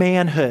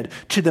manhood,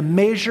 to the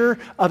measure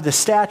of the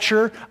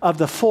stature of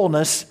the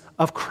fullness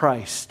of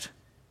Christ,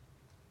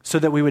 so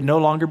that we would no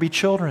longer be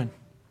children,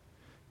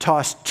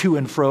 tossed to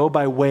and fro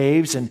by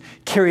waves and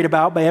carried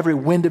about by every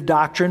wind of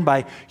doctrine,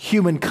 by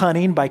human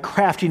cunning, by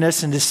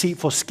craftiness and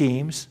deceitful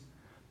schemes,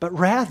 but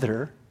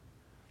rather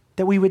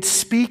that we would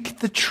speak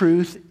the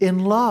truth in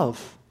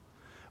love.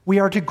 We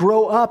are to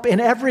grow up in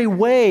every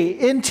way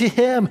into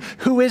him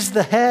who is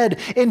the head,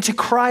 into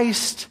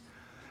Christ,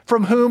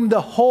 from whom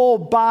the whole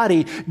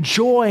body,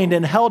 joined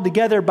and held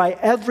together by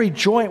every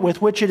joint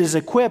with which it is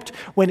equipped,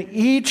 when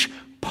each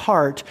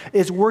part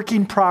is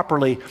working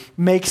properly,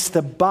 makes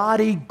the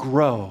body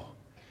grow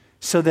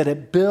so that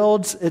it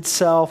builds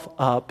itself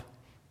up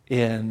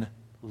in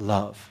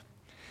love.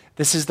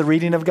 This is the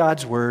reading of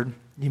God's word.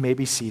 You may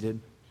be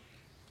seated.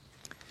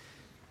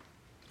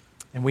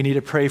 And we need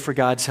to pray for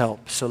God's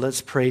help. So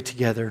let's pray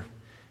together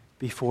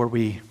before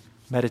we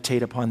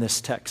meditate upon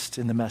this text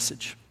in the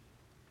message.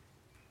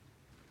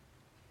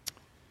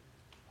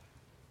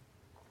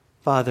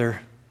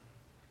 Father,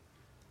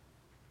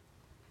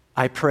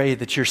 I pray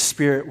that your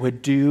Spirit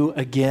would do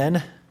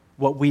again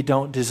what we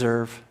don't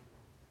deserve.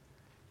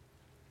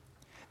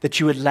 That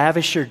you would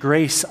lavish your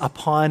grace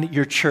upon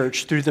your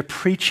church through the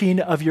preaching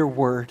of your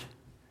word.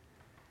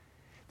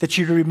 That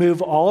you'd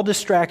remove all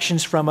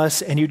distractions from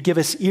us and you'd give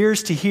us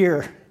ears to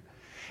hear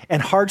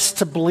and hearts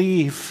to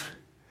believe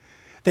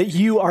that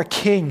you are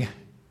King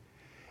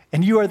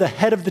and you are the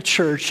head of the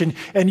church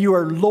and you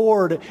are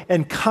Lord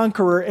and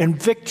conqueror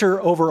and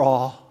victor over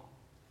all.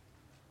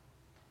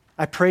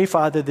 I pray,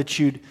 Father, that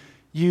you'd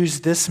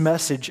use this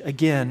message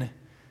again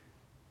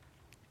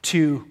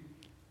to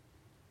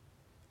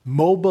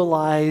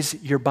mobilize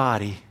your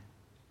body,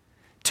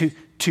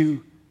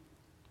 to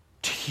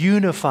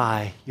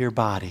unify your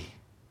body,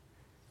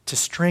 to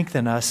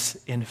strengthen us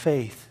in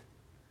faith.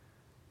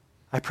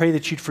 I pray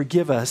that you'd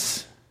forgive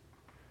us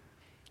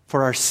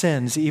for our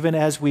sins, even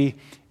as we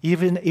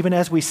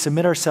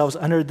submit ourselves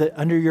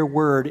under your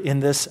word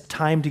in this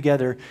time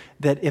together,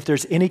 that if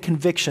there's any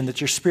conviction that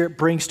your Spirit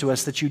brings to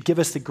us, that you'd give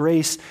us the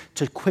grace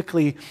to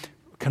quickly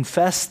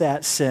confess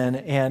that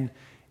sin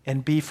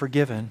and be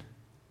forgiven.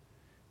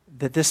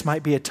 That this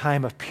might be a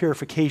time of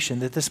purification,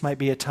 that this might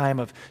be a time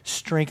of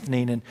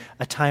strengthening and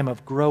a time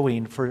of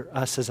growing for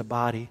us as a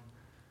body.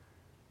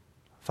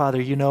 Father,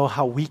 you know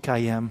how weak I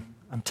am.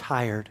 I'm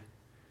tired.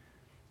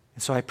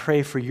 And so I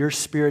pray for your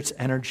Spirit's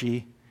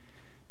energy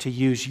to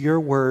use your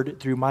word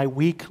through my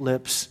weak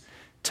lips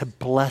to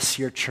bless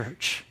your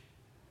church.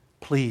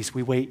 Please,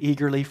 we wait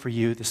eagerly for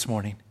you this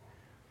morning.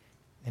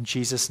 In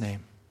Jesus'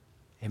 name,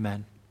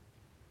 amen.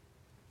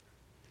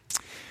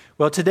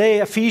 Well,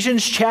 today,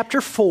 Ephesians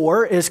chapter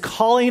 4 is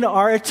calling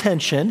our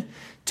attention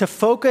to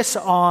focus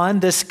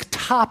on this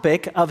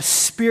topic of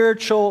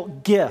spiritual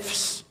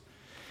gifts.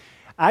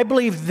 I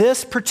believe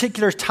this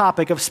particular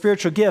topic of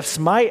spiritual gifts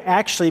might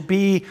actually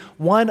be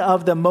one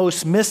of the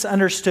most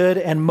misunderstood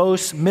and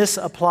most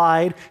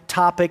misapplied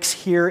topics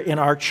here in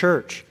our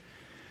church.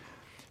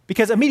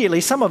 Because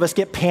immediately, some of us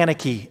get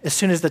panicky as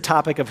soon as the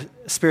topic of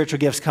spiritual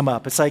gifts come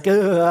up. It's like,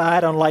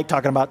 I don't like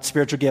talking about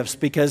spiritual gifts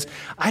because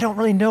I don't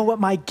really know what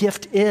my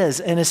gift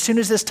is. And as soon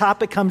as this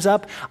topic comes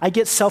up, I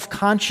get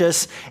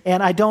self-conscious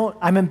and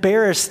I'm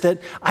embarrassed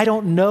that I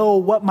don't know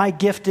what my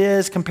gift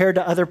is compared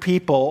to other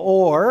people.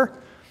 Or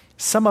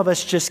some of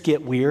us just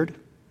get weird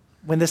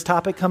when this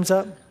topic comes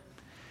up.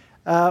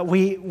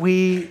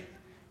 We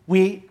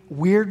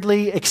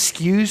weirdly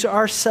excuse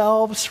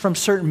ourselves from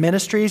certain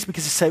ministries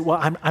because we say, well,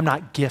 I'm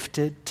not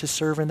gifted to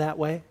serve in that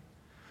way.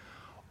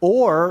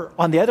 Or,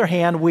 on the other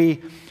hand,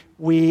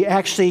 we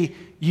actually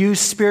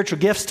use spiritual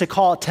gifts to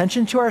call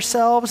attention to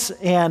ourselves,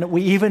 and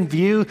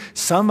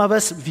some of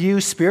us view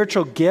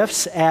spiritual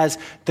gifts as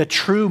the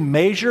true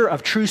measure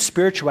of true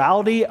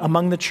spirituality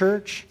among the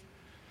church.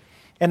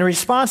 And in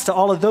response to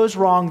all of those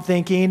wrong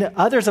thinking,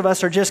 others of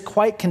us are just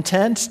quite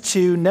content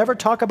to never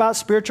talk about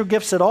spiritual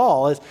gifts at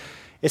all.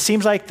 It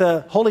seems like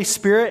the Holy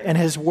Spirit and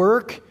his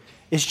work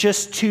is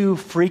just too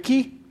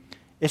freaky.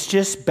 It's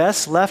just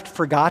best left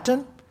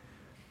forgotten.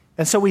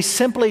 And so we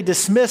simply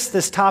dismiss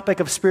this topic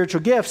of spiritual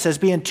gifts as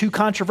being too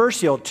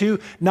controversial, too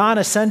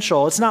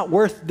non-essential. It's not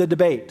worth the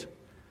debate.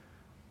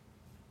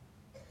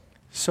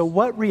 So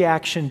what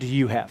reaction do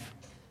you have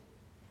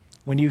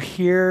when you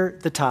hear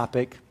the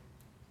topic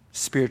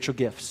spiritual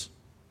gifts?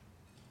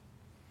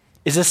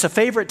 Is this a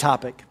favorite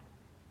topic?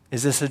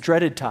 Is this a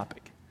dreaded topic?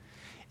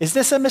 Is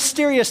this a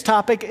mysterious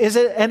topic? Is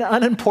it an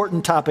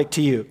unimportant topic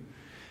to you?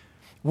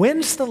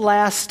 When's the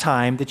last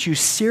time that you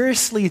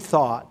seriously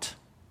thought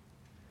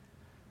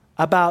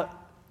about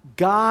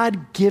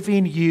God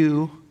giving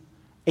you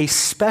a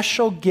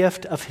special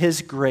gift of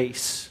His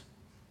grace?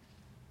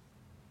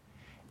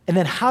 And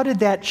then how did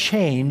that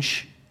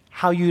change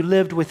how you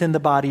lived within the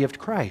body of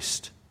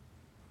Christ?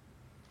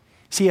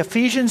 See,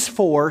 Ephesians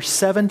 4,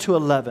 7 to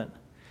 11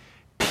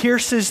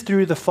 pierces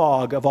through the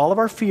fog of all of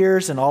our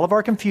fears and all of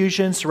our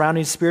confusion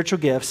surrounding spiritual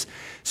gifts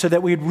so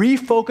that we'd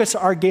refocus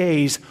our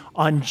gaze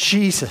on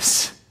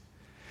Jesus,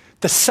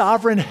 the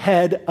sovereign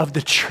head of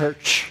the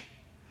church.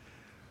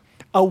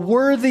 A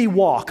worthy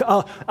walk,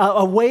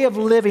 a way of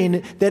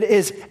living that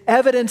is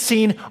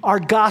evidencing our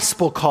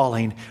gospel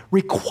calling,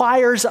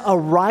 requires a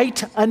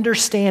right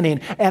understanding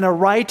and a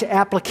right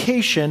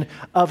application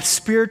of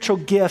spiritual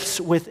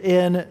gifts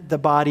within the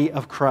body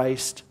of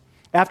Christ.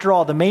 After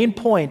all, the main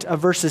point of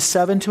verses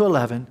 7 to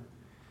 11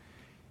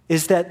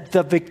 is that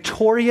the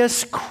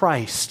victorious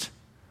Christ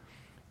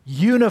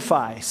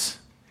unifies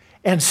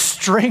and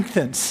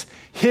strengthens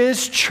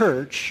His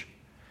church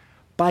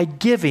by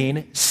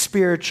giving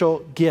spiritual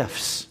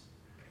gifts.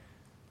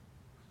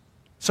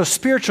 So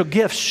spiritual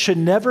gifts should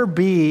never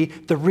be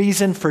the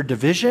reason for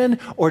division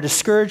or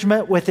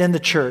discouragement within the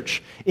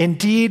church.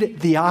 Indeed,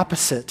 the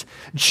opposite.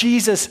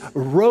 Jesus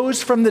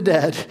rose from the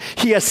dead.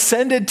 He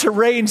ascended to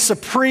reign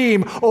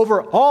supreme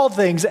over all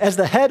things as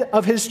the head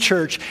of His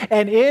church.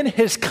 And in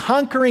His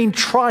conquering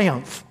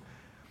triumph,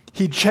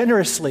 He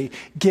generously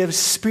gives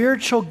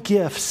spiritual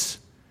gifts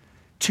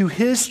to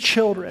His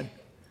children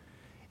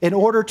in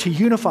order to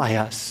unify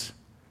us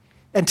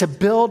and to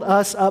build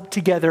us up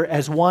together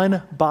as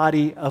one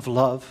body of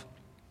love.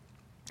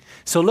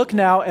 So look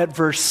now at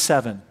verse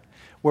 7,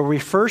 where we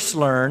first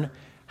learn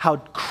how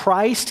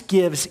Christ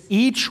gives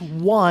each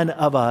one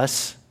of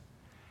us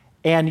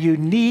an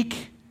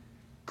unique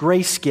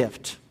grace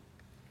gift.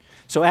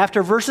 So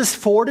after verses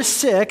 4 to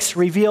 6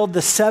 revealed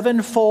the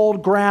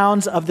sevenfold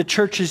grounds of the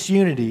church's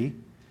unity,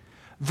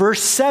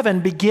 verse 7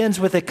 begins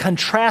with a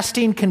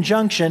contrasting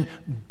conjunction,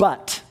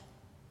 but.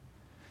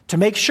 To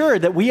make sure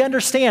that we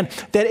understand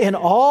that in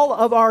all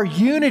of our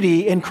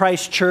unity in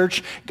Christ's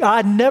church,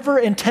 God never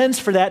intends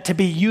for that to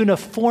be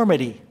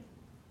uniformity.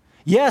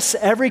 Yes,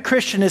 every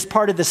Christian is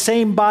part of the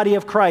same body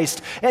of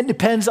Christ and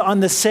depends on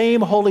the same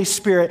Holy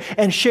Spirit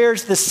and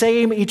shares the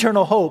same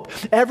eternal hope.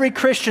 Every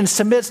Christian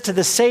submits to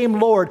the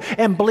same Lord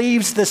and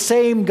believes the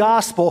same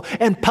gospel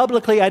and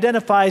publicly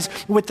identifies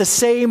with the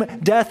same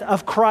death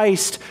of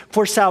Christ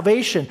for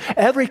salvation.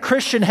 Every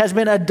Christian has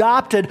been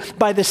adopted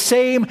by the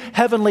same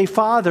Heavenly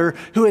Father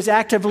who is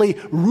actively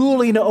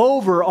ruling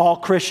over all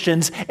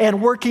Christians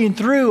and working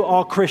through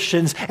all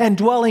Christians and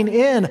dwelling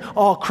in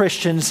all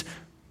Christians.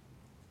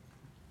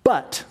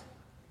 But,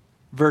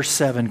 verse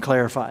 7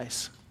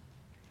 clarifies,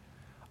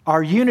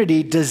 our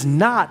unity does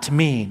not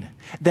mean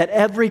that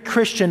every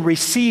Christian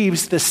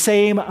receives the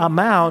same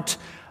amount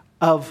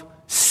of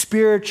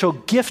spiritual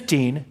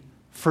gifting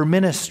for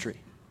ministry.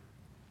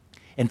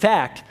 In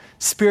fact,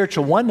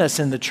 spiritual oneness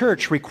in the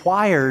church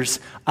requires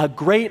a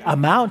great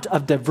amount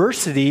of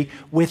diversity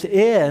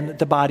within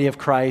the body of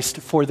Christ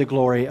for the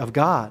glory of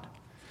God.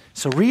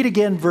 So read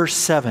again verse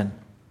 7.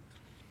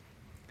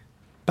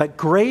 But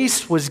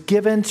grace was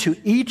given to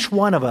each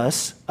one of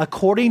us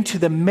according to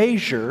the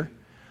measure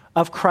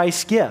of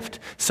Christ's gift.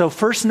 So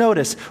first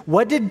notice,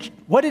 what did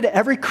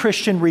every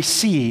Christian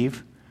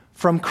receive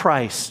from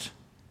Christ?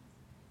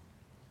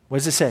 What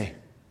does it say?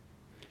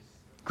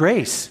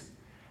 Grace.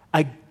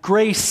 A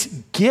grace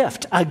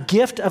gift. A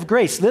gift of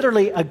grace.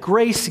 Literally a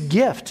grace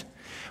gift.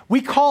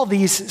 We call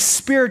these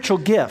spiritual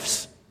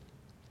gifts.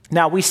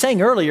 Now, we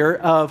sang earlier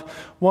of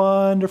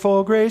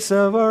wonderful grace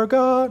of our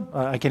God.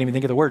 I can't even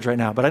think of the words right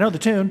now, but I know the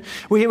tune.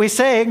 We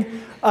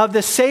sang of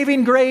the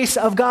saving grace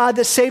of God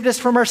that saved us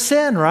from our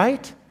sin,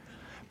 right?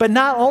 But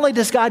not only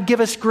does God give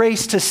us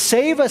grace to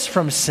save us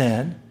from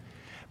sin,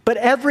 but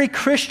every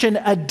Christian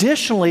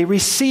additionally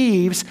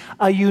receives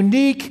a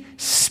unique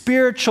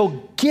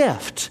spiritual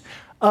gift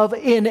of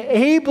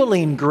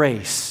enabling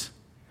grace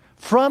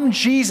from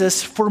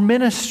Jesus for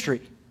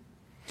ministry.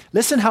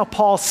 Listen how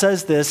Paul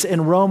says this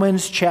in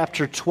Romans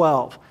chapter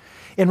 12.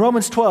 In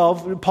Romans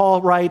 12,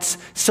 Paul writes,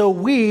 so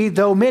we,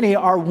 though many,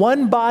 are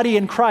one body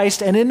in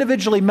Christ and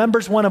individually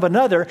members one of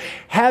another,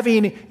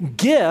 having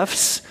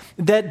gifts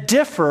that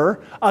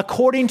differ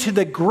according to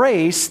the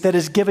grace that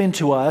is given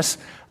to us,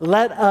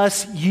 let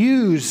us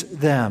use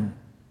them.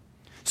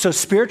 So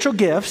spiritual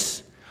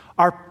gifts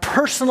are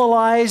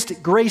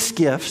personalized grace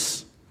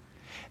gifts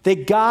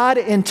that God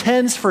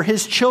intends for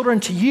His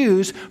children to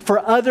use for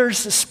others'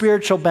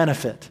 spiritual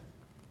benefit.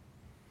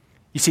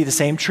 You see the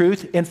same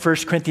truth in 1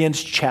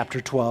 Corinthians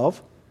chapter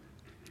 12,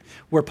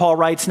 where Paul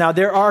writes, now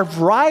there are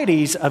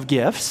varieties of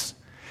gifts,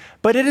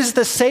 but it is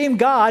the same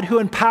God who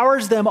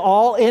empowers them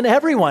all in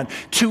everyone.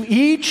 To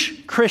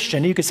each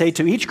Christian, you could say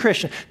to each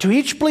Christian, to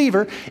each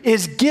believer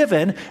is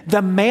given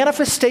the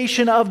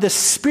manifestation of the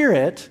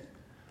Spirit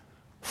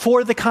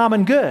for the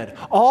common good.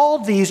 All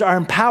these are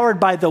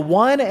empowered by the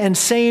one and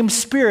same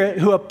Spirit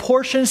who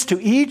apportions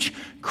to each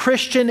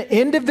Christian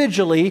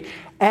individually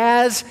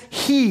as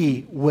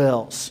He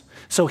wills.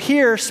 So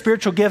here,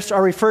 spiritual gifts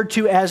are referred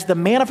to as the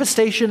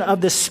manifestation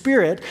of the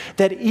Spirit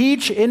that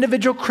each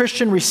individual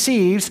Christian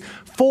receives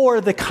for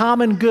the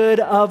common good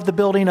of the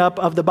building up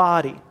of the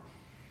body.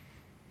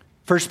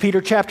 1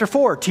 Peter chapter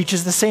 4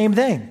 teaches the same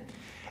thing.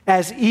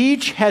 As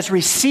each has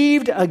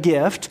received a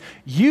gift,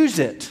 use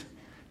it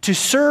to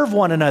serve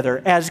one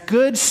another as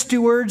good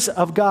stewards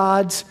of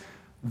God's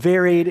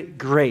varied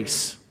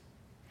grace.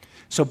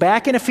 So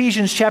back in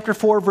Ephesians chapter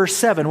 4, verse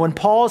 7, when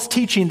Paul is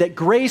teaching that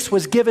grace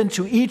was given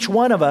to each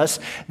one of us,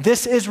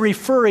 this is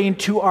referring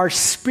to our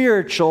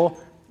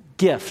spiritual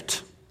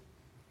gift.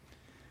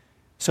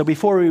 So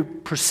before we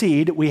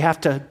proceed, we have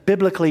to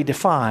biblically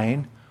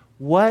define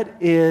what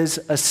is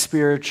a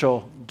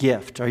spiritual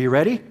gift. Are you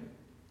ready?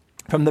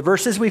 From the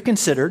verses we've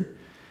considered,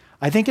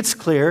 I think it's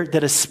clear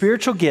that a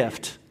spiritual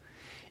gift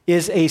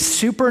is a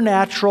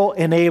supernatural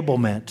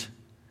enablement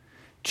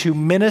to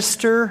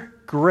minister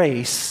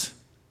grace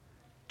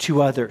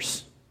to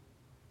others.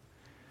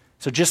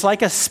 So just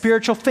like a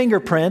spiritual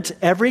fingerprint,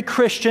 every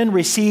Christian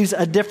receives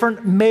a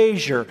different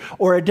measure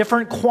or a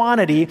different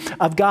quantity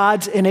of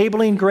God's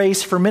enabling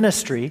grace for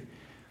ministry,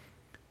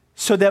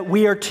 so that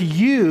we are to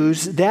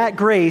use that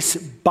grace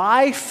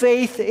by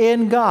faith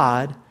in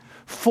God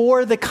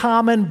for the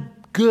common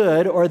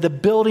good or the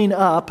building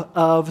up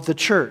of the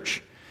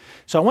church.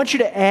 So I want you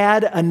to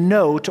add a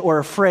note or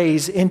a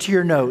phrase into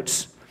your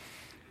notes.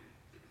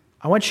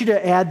 I want you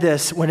to add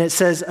this when it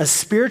says a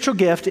spiritual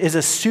gift is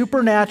a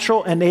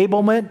supernatural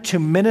enablement to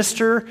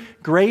minister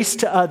grace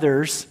to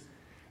others.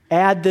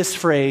 Add this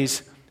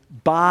phrase,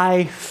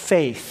 by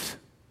faith.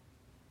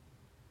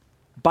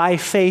 By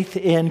faith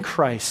in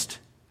Christ.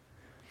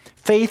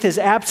 Faith is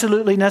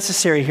absolutely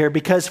necessary here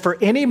because for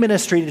any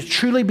ministry to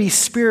truly be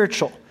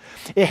spiritual,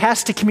 it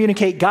has to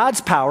communicate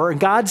God's power and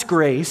God's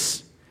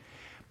grace,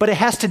 but it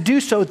has to do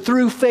so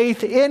through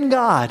faith in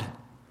God.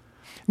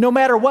 No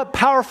matter what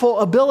powerful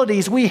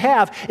abilities we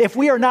have, if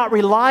we are not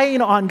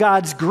relying on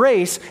God's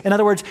grace, in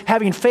other words,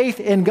 having faith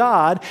in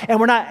God, and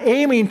we're not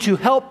aiming to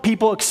help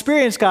people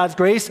experience God's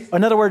grace,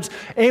 in other words,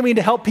 aiming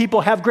to help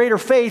people have greater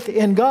faith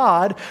in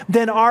God,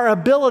 then our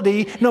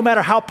ability, no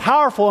matter how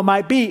powerful it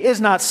might be,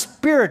 is not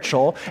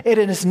spiritual. It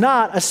is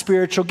not a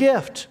spiritual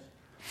gift.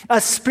 A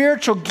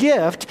spiritual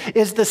gift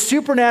is the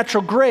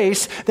supernatural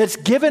grace that's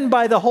given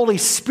by the Holy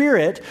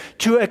Spirit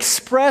to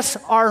express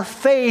our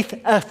faith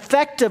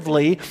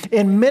effectively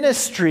in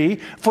ministry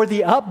for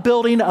the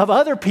upbuilding of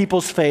other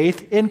people's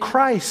faith in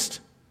Christ.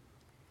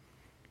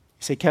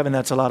 You say, Kevin,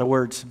 that's a lot of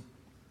words.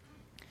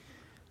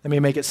 Let me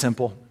make it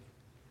simple.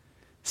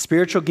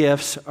 Spiritual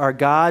gifts are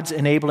God's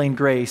enabling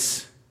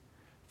grace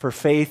for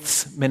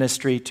faith's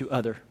ministry to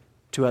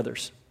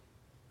others.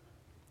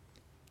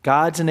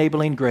 God's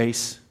enabling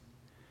grace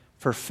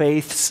for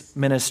faith's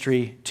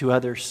ministry to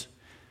others.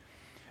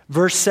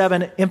 Verse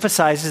 7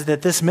 emphasizes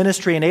that this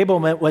ministry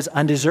enablement was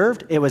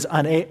undeserved. It was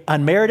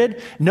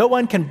unmerited. No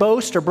one can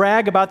boast or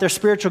brag about their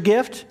spiritual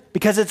gift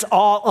because it's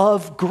all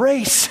of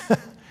grace.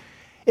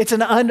 It's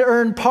an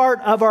unearned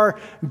part of our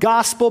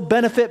gospel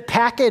benefit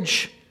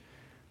package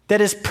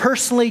that is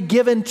personally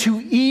given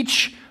to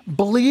each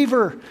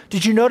believer.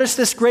 Did you notice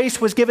this grace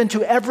was given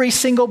to every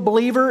single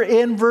believer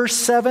in verse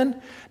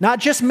 7? Not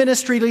just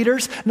ministry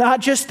leaders,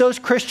 not just those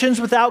Christians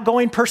with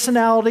outgoing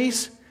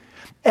personalities.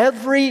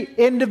 Every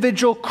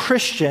individual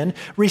Christian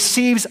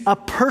receives a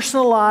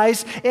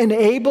personalized,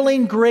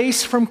 enabling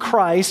grace from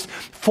Christ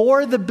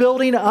for the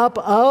building up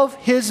of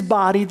his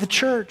body, the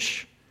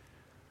church.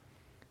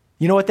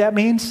 You know what that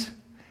means?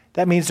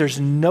 That means there's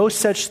no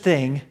such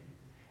thing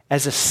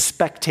as a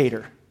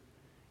spectator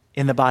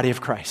in the body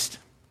of Christ.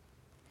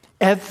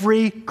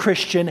 Every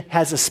Christian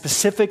has a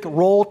specific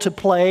role to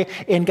play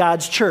in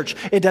God's church.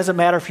 It doesn't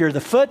matter if you're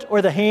the foot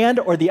or the hand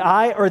or the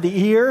eye or the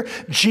ear.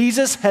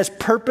 Jesus has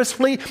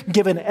purposefully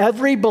given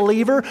every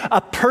believer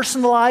a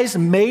personalized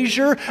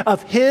measure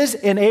of his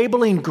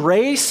enabling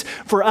grace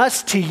for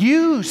us to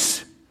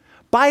use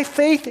by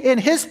faith in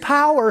his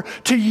power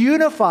to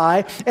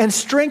unify and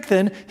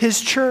strengthen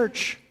his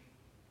church.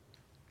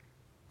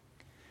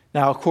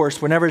 Now, of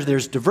course, whenever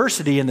there's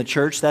diversity in the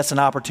church, that's an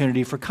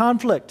opportunity for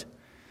conflict.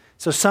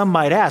 So some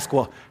might ask,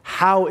 well,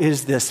 how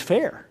is this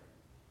fair?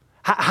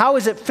 How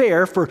is it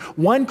fair for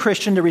one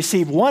Christian to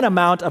receive one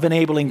amount of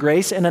enabling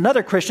grace and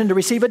another Christian to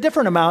receive a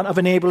different amount of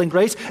enabling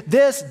grace?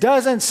 This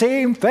doesn't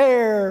seem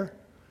fair.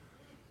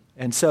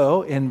 And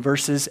so in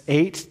verses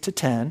 8 to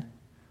 10,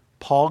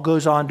 Paul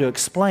goes on to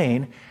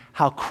explain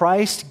how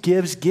Christ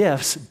gives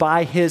gifts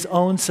by his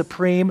own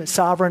supreme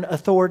sovereign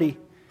authority.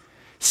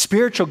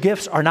 Spiritual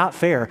gifts are not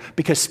fair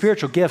because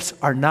spiritual gifts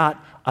are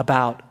not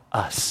about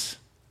us.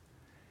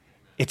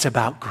 It's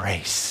about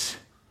grace.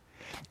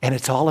 And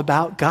it's all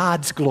about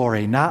God's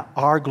glory, not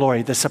our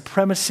glory, the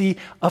supremacy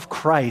of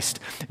Christ.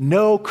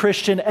 No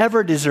Christian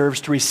ever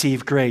deserves to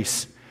receive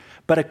grace.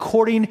 But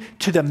according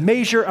to the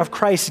measure of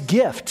Christ's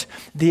gift,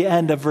 the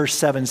end of verse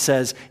 7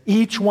 says,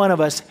 each one of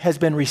us has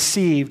been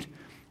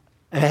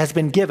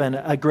given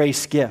a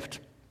grace gift.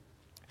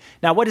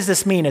 Now, what does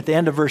this mean at the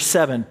end of verse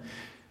 7?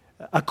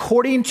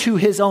 According to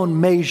his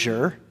own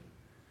measure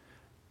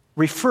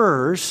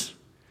refers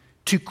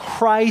to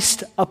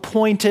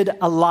Christ-appointed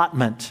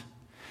allotment.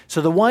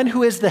 So the one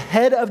who is the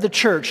head of the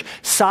church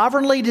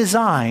sovereignly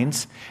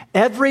designs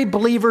every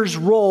believer's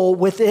role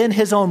within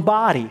his own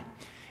body.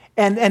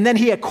 And then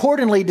he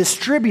accordingly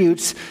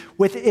distributes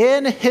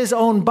within his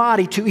own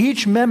body to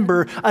each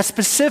member a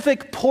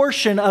specific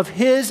portion of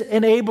his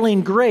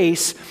enabling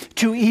grace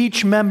to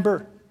each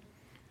member.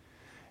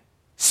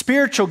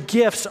 Spiritual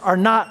gifts are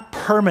not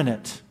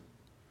permanent.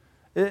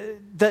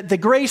 The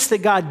grace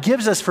that God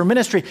gives us for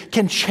ministry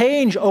can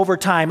change over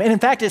time. And in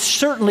fact, it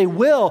certainly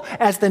will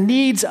as the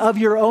needs of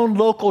your own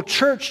local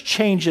church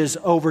changes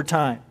over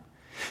time.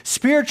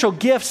 Spiritual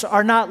gifts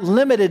are not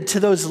limited to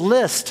those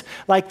lists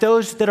like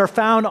those that are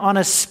found on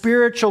a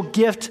spiritual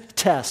gift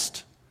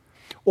test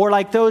or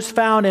like those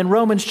found in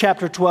Romans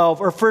chapter 12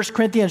 or 1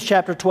 Corinthians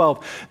chapter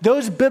 12.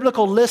 Those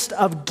biblical lists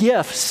of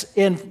gifts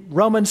in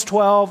Romans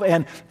 12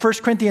 and 1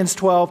 Corinthians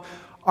 12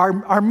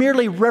 are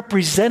merely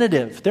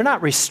representative. They're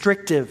not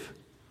restrictive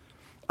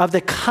of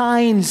the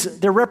kinds,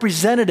 they're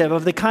representative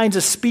of the kinds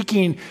of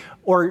speaking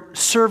or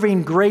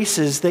serving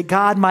graces that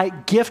God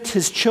might gift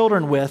his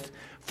children with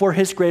for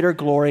his greater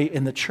glory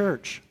in the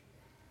church.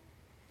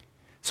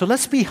 So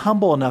let's be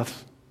humble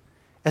enough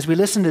as we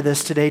listen to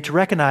this today to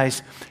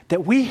recognize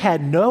that we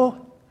had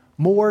no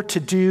more to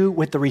do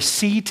with the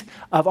receipt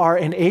of our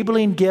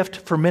enabling gift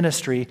for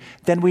ministry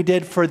than we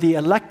did for the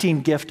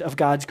electing gift of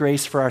God's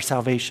grace for our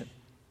salvation.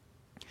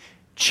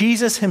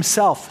 Jesus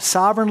himself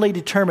sovereignly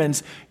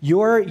determines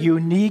your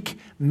unique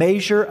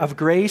measure of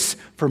grace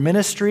for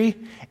ministry,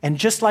 and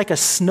just like a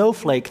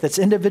snowflake that's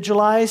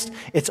individualized,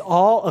 it's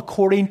all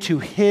according to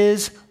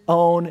his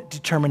own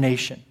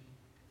determination.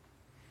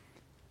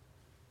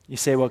 You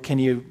say, well,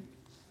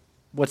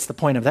 what's the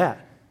point of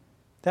that?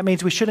 That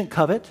means we shouldn't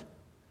covet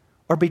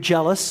or be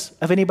jealous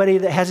of anybody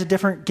that has a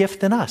different gift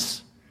than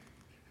us.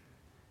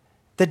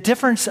 The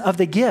difference of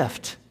the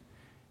gift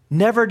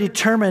never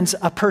determines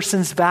a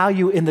person's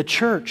value in the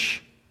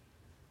church.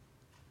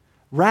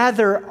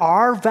 Rather,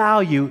 our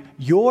value,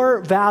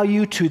 your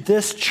value to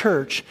this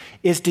church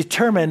is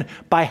determined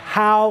by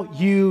how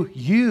you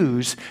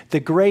use the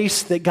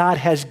grace that God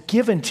has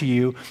given to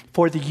you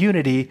for the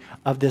unity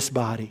of this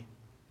body.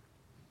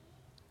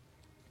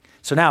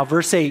 So now,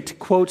 verse 8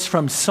 quotes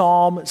from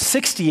Psalm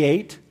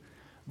 68,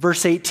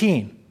 verse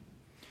 18.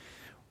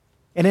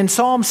 And in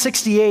Psalm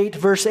 68,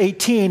 verse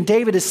 18,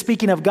 David is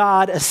speaking of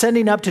God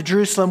ascending up to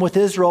Jerusalem with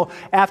Israel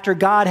after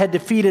God had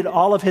defeated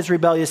all of his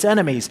rebellious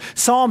enemies.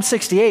 Psalm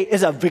 68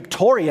 is a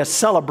victorious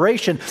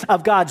celebration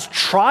of God's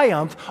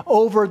triumph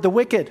over the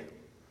wicked.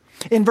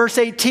 In verse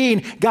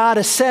 18, God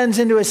ascends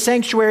into his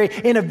sanctuary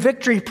in a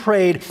victory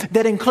parade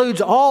that includes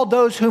all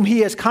those whom he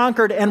has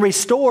conquered and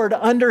restored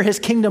under his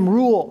kingdom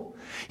rule.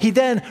 He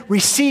then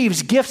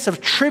receives gifts of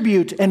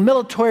tribute and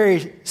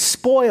military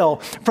spoil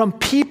from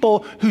people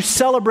who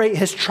celebrate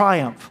his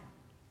triumph.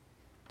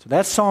 So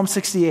that's Psalm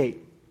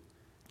 68.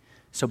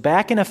 So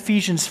back in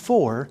Ephesians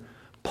 4,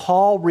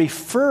 Paul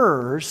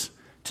refers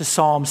to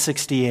Psalm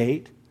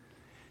 68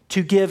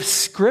 to give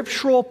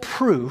scriptural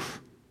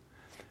proof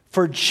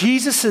for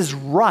Jesus'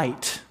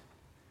 right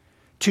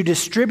to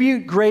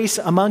distribute grace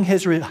among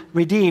his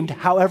redeemed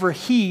however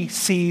he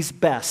sees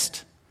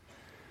best.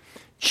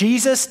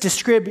 Jesus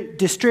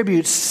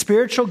distributes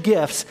spiritual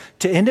gifts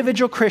to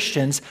individual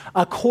Christians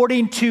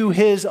according to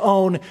his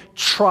own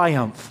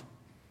triumph.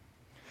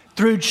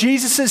 Through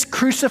Jesus'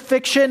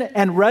 crucifixion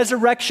and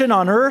resurrection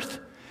on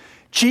earth,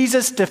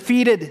 Jesus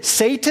defeated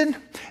Satan,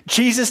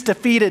 Jesus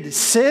defeated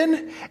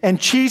sin, and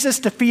Jesus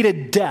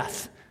defeated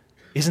death.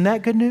 Isn't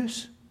that good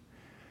news?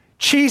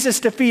 Jesus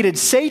defeated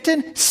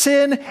Satan,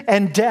 sin,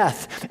 and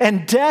death.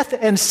 And death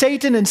and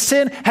Satan and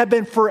sin have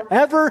been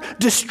forever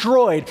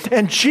destroyed.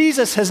 And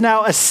Jesus has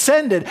now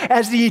ascended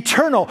as the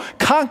eternal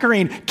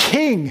conquering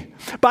king.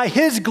 By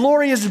his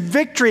glorious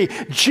victory,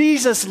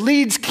 Jesus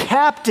leads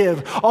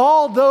captive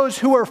all those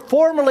who were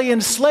formerly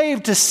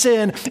enslaved to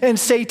sin and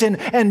Satan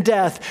and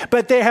death.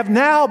 But they have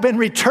now been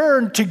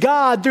returned to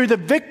God through the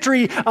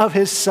victory of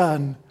his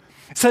Son.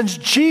 Since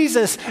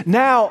Jesus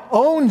now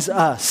owns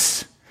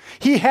us,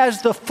 he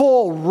has the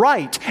full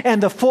right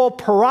and the full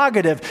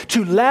prerogative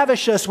to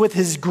lavish us with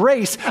his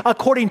grace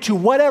according to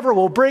whatever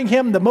will bring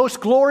him the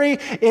most glory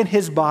in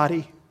his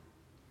body.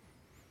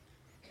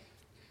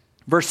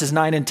 Verses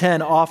 9 and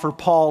 10 offer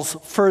Paul's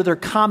further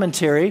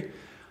commentary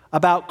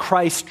about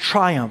Christ's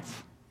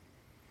triumph.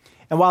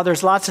 And while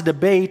there's lots of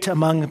debate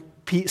among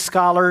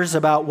scholars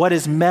about what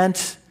is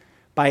meant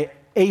by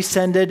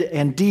ascended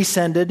and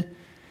descended,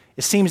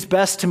 it seems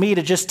best to me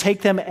to just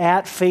take them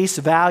at face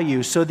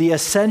value. So the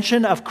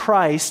ascension of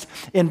Christ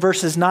in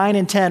verses 9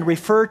 and 10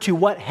 refer to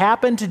what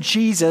happened to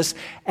Jesus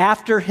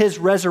after his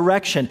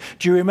resurrection.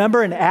 Do you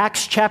remember in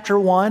Acts chapter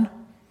 1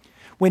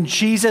 when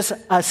Jesus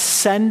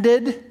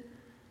ascended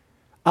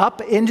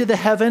up into the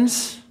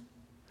heavens?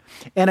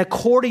 And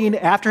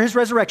after his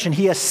resurrection,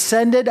 he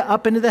ascended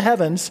up into the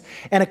heavens.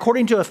 And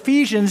according to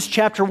Ephesians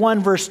chapter 1,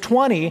 verse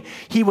 20,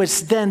 he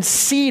was then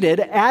seated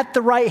at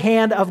the right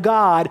hand of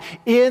God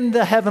in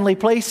the heavenly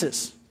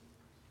places.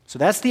 So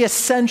that's the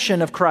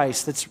ascension of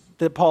Christ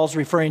that Paul's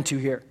referring to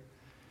here.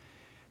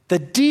 The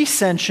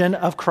descension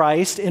of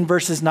Christ in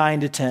verses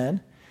 9 to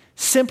 10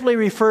 simply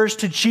refers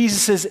to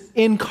Jesus'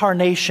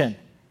 incarnation,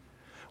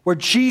 where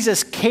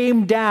Jesus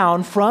came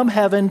down from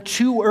heaven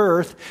to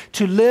earth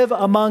to live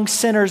among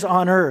sinners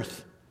on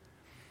earth.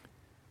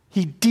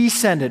 He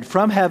descended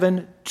from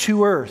heaven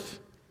to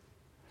earth.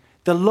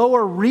 The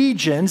lower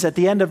regions at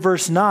the end of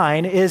verse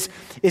 9 is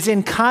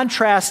in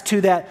contrast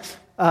to that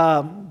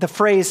the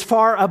phrase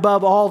far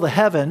above all the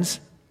heavens,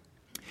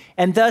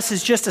 and thus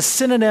is just a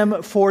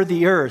synonym for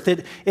the earth.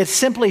 It's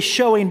simply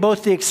showing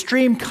both the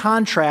extreme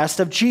contrast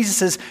of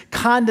Jesus'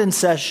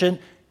 condescension,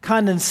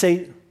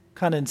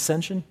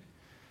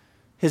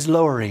 his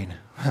lowering,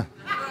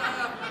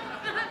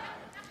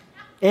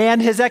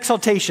 and his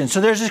exaltation.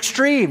 So there's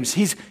extremes.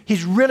 He's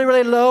really,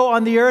 really low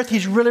on the earth.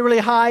 He's really, really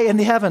high in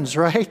the heavens,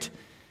 right?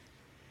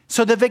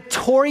 So the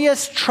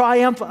victorious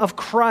triumph of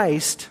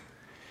Christ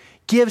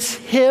gives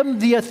him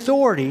the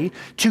authority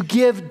to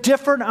give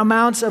different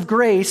amounts of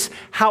grace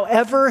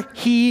however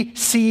he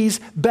sees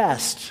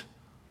best.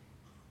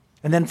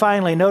 And then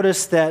finally,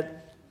 notice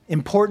that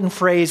important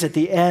phrase at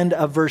the end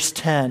of verse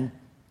 10,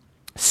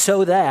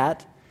 so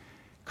that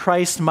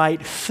Christ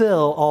might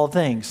fill all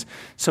things.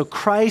 So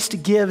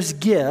Christ gives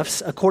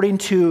gifts according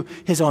to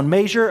his own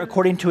measure,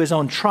 according to his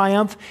own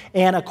triumph,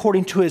 and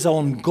according to his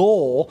own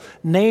goal,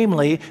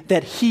 namely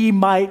that he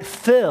might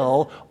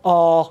fill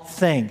all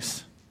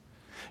things.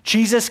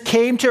 Jesus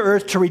came to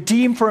earth to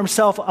redeem for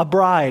himself a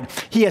bride.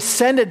 He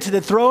ascended to the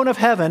throne of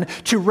heaven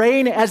to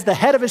reign as the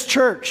head of his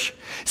church,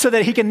 so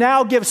that he can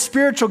now give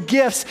spiritual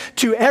gifts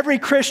to every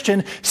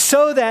Christian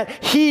so that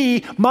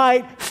he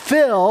might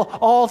fill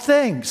all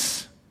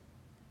things.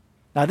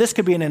 Now, this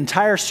could be an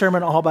entire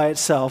sermon all by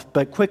itself,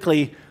 but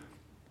quickly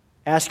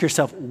ask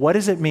yourself, what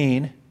does it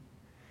mean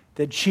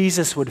that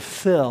Jesus would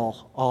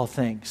fill all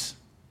things?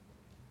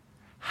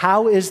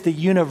 How is the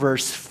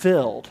universe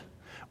filled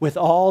with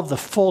all the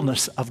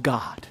fullness of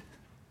God?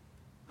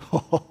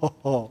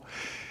 Well,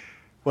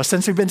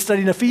 since we've been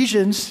studying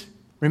Ephesians,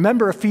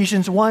 remember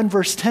Ephesians 1,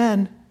 verse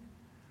 10,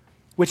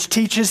 which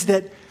teaches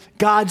that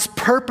God's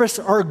purpose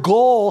or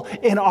goal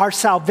in our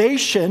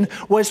salvation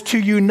was to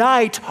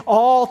unite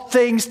all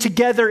things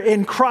together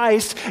in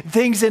Christ,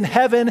 things in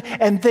heaven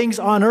and things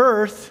on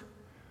earth.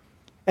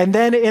 And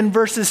then in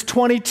verses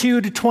 22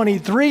 to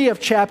 23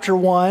 of chapter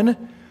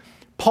 1,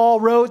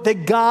 Paul wrote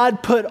that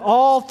God put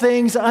all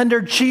things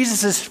under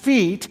Jesus'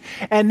 feet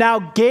and now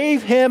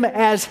gave him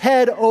as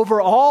head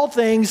over all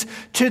things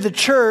to the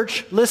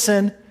church,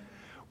 listen,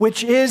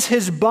 which is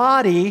his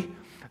body,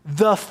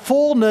 the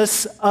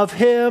fullness of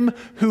him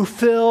who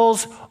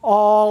fills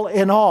all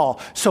in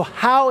all. So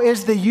how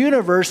is the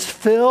universe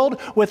filled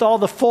with all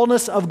the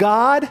fullness of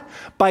God?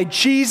 By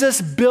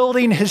Jesus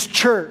building his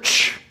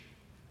church.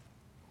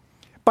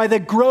 By the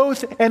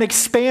growth and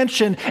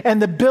expansion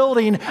and the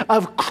building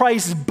of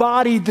Christ's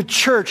body, the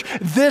church.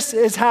 This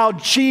is how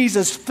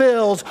Jesus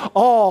fills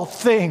all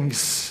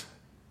things.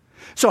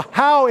 So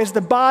how is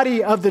the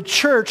body of the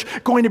church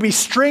going to be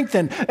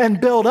strengthened and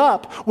built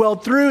up? Well,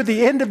 through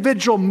the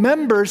individual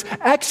members'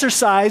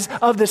 exercise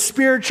of the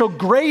spiritual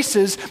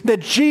graces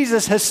that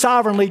Jesus has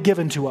sovereignly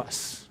given to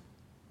us.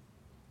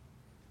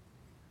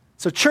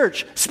 So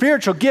church,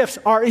 spiritual gifts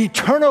are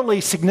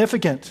eternally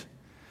significant.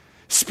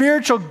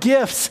 Spiritual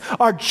gifts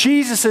are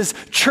Jesus'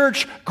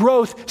 church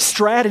growth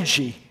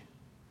strategy.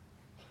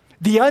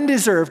 The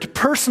undeserved,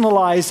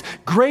 personalized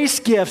grace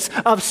gifts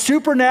of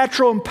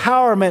supernatural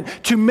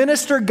empowerment to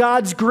minister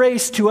God's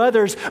grace to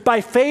others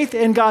by faith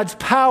in God's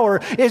power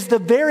is the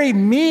very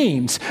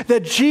means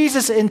that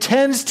Jesus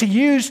intends to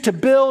use to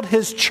build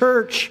his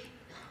church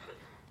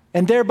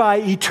and thereby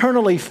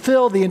eternally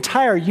fill the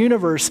entire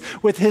universe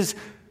with his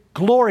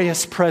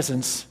glorious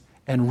presence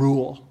and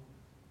rule.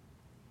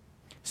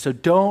 So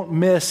don't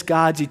miss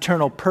God's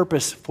eternal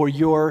purpose for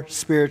your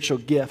spiritual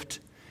gift.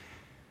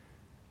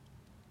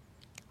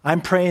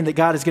 I'm praying that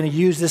God is going to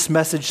use this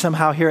message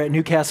somehow here at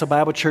Newcastle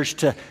Bible Church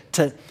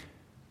to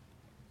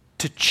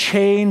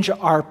change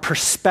our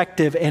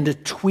perspective and to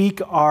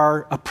tweak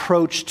our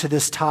approach to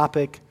this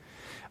topic.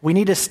 We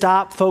need to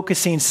stop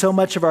focusing so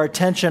much of our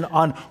attention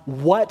on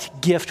what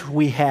gift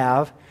we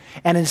have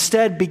and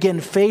instead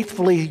begin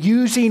faithfully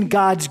using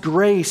God's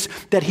grace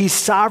that he's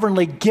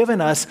sovereignly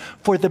given us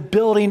for the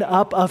building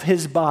up of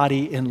his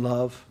body in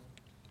love.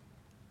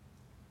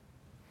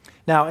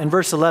 Now, in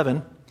verse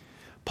 11,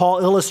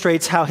 Paul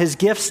illustrates how his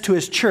gifts to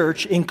his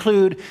church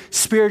include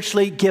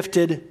spiritually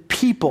gifted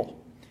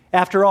people.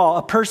 After all,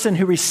 a person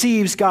who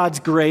receives God's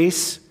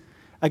grace,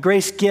 a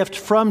grace gift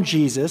from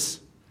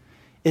Jesus,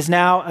 is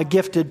now a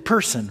gifted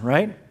person,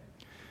 right?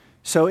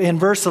 So in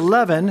verse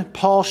 11,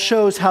 Paul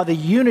shows how the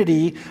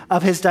unity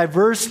of his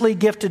diversely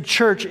gifted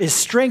church is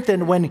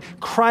strengthened when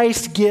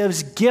Christ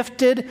gives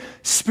gifted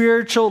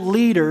spiritual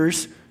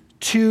leaders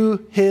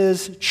to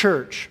his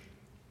church.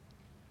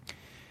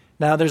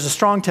 Now, there's a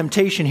strong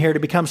temptation here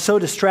to become so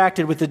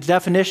distracted with the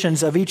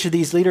definitions of each of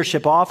these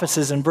leadership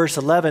offices in verse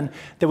 11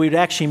 that we would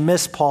actually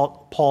miss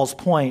Paul's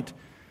point.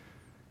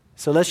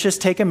 So let's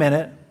just take a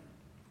minute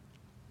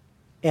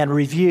and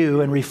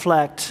review and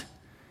reflect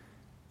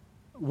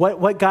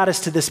What got us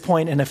to this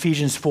point in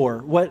Ephesians 4?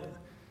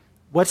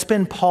 What's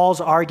been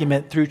Paul's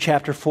argument through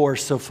chapter 4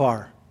 so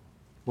far?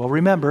 Well,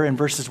 remember, in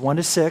verses 1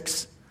 to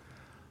 6,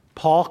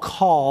 Paul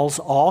calls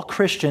all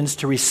Christians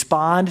to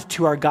respond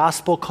to our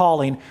gospel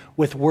calling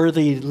with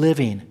worthy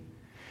living.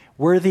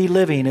 Worthy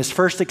living is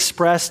first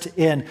expressed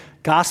in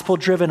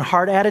gospel-driven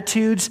heart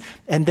attitudes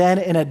and then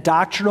in a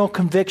doctrinal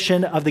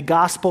conviction of the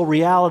gospel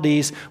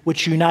realities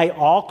which unite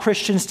all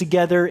Christians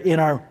together in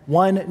our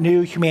one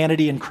new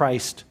humanity in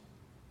Christ.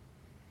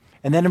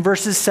 And then in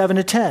verses 7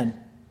 to 10,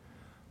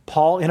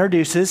 Paul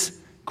introduces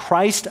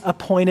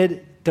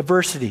Christ-appointed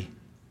diversity.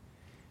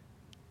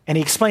 And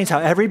he explains how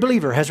every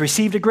believer has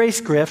received a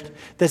grace gift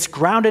that's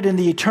grounded in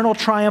the eternal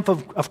triumph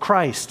of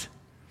Christ.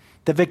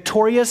 The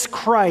victorious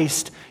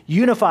Christ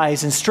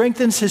unifies and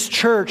strengthens his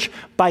church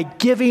by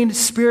giving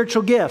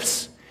spiritual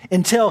gifts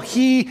until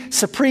he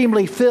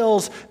supremely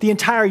fills the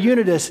entire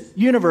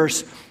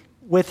universe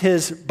with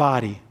his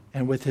body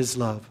and with his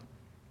love.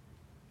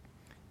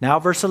 Now,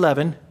 verse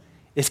 11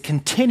 is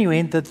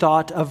continuing the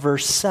thought of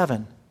verse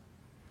 7,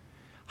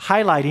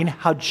 highlighting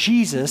how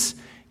Jesus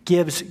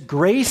gives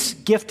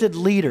grace-gifted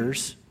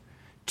leaders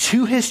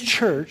to his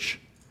church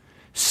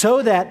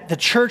so that the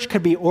church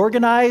could be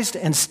organized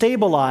and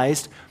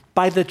stabilized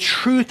by the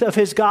truth of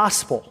his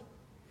gospel,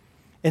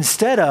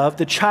 instead of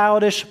the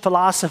childish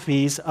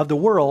philosophies of the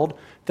world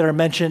that are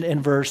mentioned in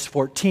verse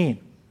 14.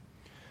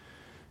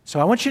 So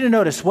I want you to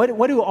notice,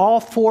 what do all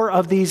four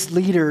of these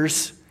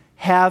leaders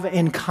have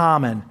in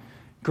common?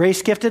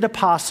 Grace-gifted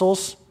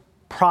apostles,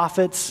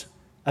 prophets,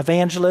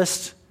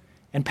 evangelists,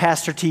 and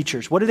pastor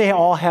teachers. What do they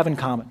all have in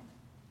common?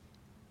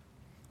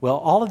 Well,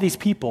 all of these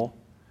people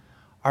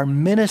are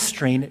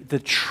ministering the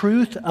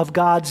truth of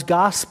God's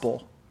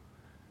gospel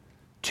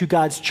to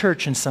God's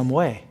church in some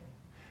way.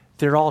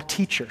 They're all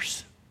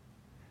teachers.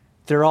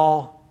 They're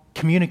all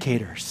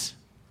communicators.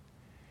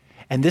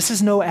 And this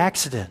is no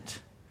accident,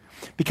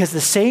 because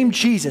the same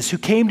Jesus who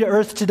came to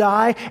earth to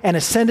die and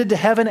ascended to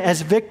heaven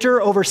as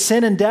victor over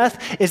sin and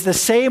death is the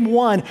same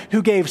one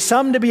who gave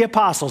some to be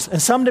apostles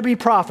and some to be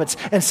prophets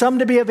and some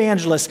to be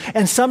evangelists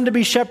and some to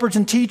be shepherds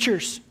and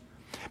teachers.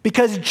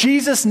 Because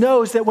Jesus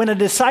knows that when a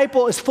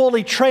disciple is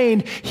fully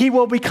trained, he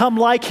will become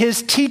like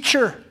his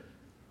teacher.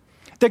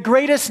 The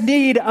greatest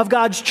need of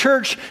God's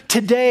church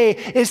today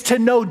is to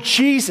know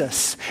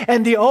Jesus.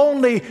 And the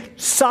only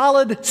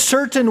solid,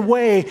 certain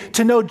way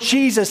to know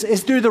Jesus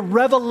is through the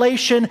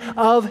revelation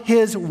of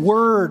his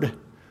word.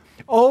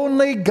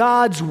 Only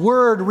God's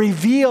word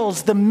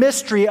reveals the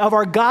mystery of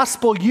our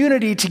gospel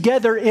unity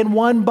together in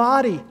one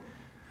body.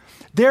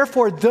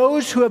 Therefore,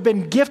 those who have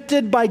been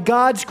gifted by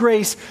God's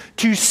grace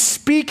to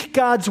speak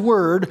God's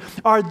word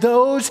are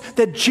those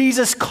that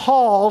Jesus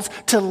calls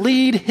to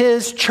lead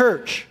his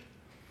church.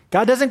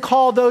 God doesn't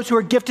call those who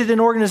are gifted in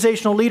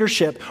organizational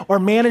leadership or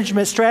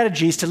management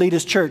strategies to lead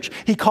his church.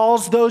 He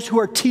calls those who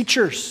are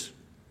teachers,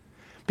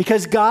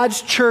 because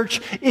God's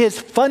church is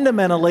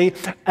fundamentally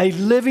a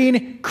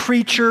living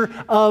creature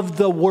of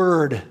the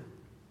word.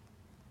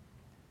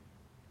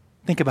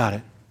 Think about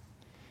it.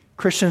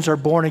 Christians are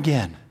born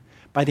again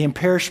by the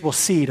imperishable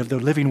seed of the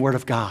living word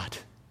of God.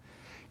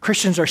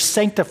 Christians are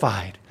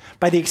sanctified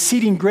by the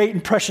exceeding great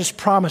and precious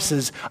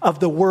promises of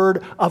the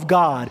word of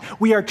God.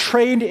 We are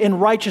trained in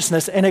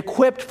righteousness and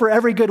equipped for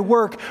every good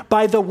work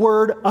by the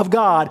word of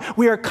God.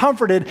 We are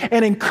comforted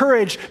and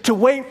encouraged to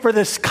wait for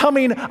this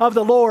coming of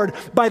the Lord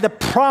by the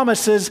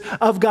promises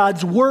of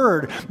God's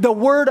word. The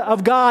word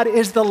of God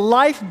is the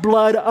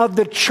lifeblood of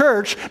the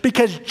church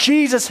because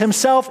Jesus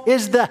himself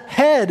is the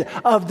head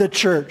of the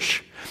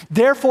church.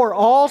 Therefore,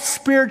 all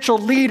spiritual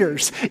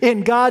leaders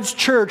in God's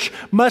church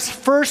must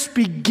first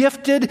be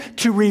gifted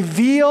to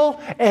reveal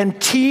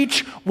and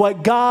teach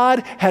what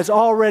God has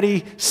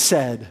already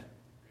said.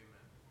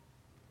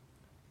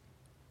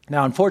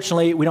 Now,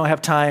 unfortunately, we don't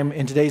have time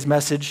in today's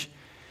message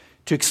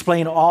to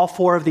explain all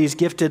four of these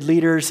gifted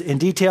leaders in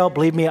detail.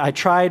 Believe me, I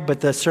tried, but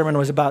the sermon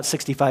was about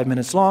 65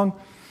 minutes long.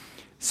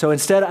 So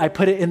instead, I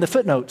put it in the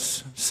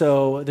footnotes.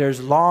 So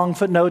there's long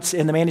footnotes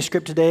in the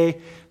manuscript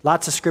today,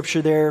 lots of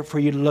scripture there for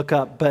you to look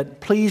up. But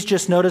please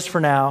just notice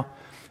for now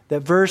that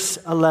verse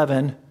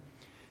 11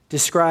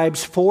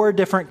 describes four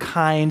different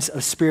kinds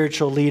of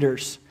spiritual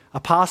leaders: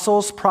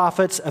 apostles,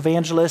 prophets,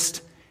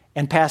 evangelists,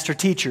 and pastor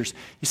teachers.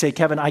 You say,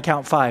 Kevin, I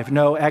count 5.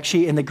 No,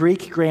 actually, in the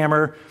Greek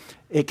grammar,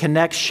 it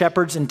connects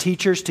shepherds and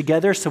teachers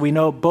together, so we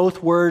know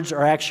both words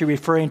are actually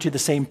referring to the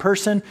same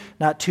person,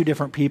 not two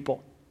different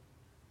people.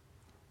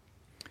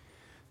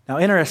 Now,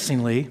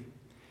 interestingly,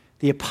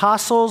 the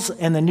apostles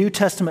and the New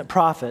Testament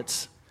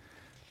prophets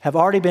have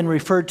already been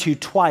referred to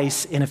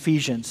twice in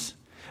Ephesians.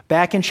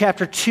 Back in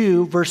chapter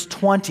 2, verse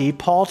 20,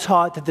 Paul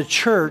taught that the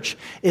church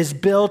is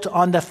built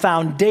on the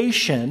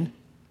foundation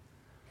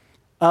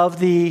of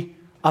the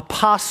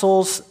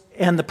apostles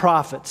and the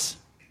prophets.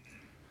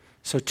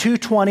 So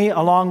 2:20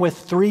 along with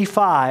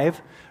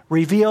 3:5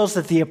 reveals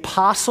that the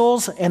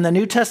apostles and the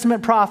New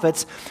Testament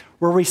prophets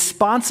were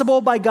responsible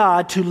by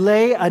God to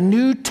lay a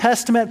New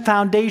Testament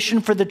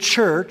foundation for the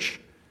church.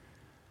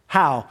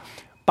 How?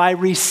 by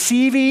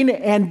receiving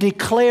and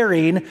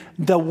declaring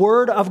the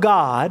Word of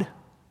God,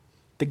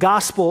 the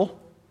gospel,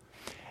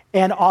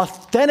 and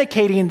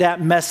authenticating that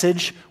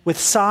message with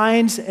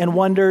signs and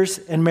wonders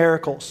and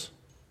miracles.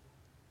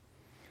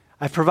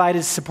 I've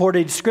provided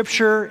supported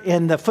scripture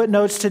in the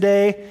footnotes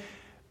today,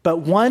 but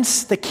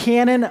once the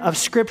canon of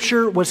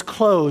scripture was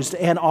closed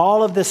and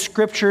all of the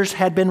scriptures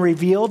had been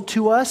revealed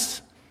to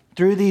us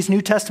through these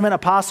New Testament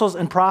apostles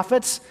and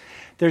prophets,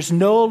 there's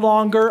no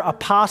longer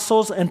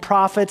apostles and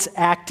prophets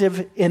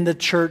active in the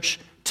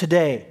church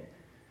today.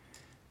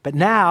 But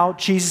now,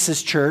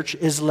 Jesus' church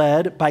is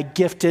led by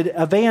gifted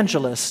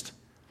evangelists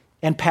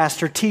and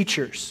pastor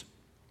teachers.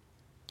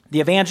 The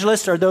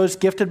evangelists are those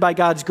gifted by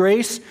God's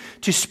grace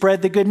to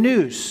spread the good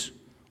news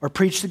or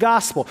preach the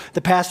gospel.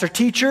 The pastor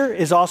teacher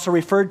is also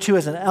referred to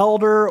as an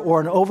elder or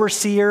an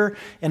overseer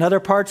in other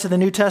parts of the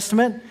New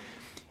Testament.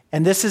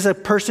 And this is a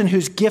person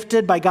who's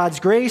gifted by God's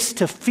grace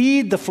to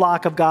feed the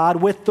flock of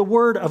God with the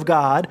word of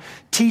God,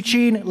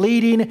 teaching,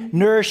 leading,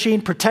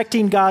 nourishing,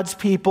 protecting God's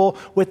people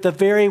with the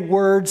very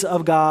words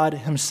of God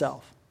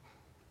himself.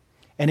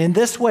 And in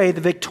this way,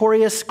 the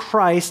victorious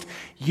Christ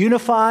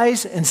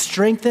unifies and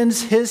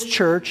strengthens his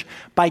church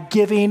by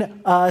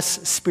giving us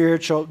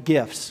spiritual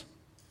gifts.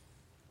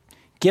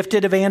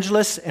 Gifted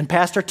evangelists and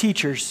pastor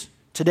teachers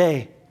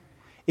today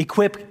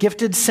equip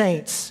gifted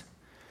saints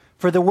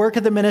for the work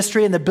of the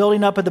ministry and the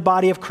building up of the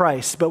body of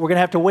Christ. But we're going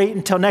to have to wait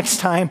until next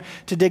time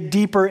to dig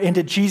deeper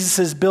into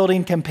Jesus'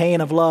 building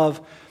campaign of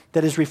love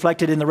that is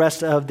reflected in the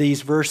rest of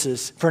these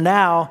verses. For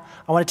now,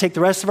 I want to take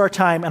the rest of our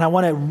time and I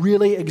want to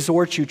really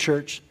exhort you,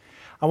 church.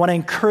 I want to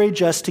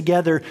encourage us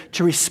together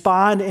to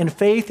respond in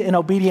faith and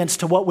obedience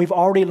to what we've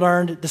already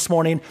learned this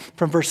morning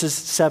from verses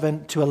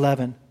 7 to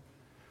 11.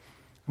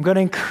 I'm going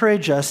to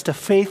encourage us to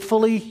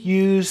faithfully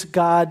use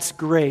God's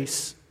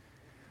grace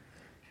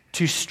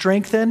to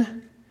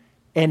strengthen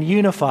and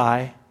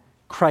unify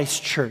Christ's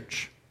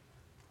church.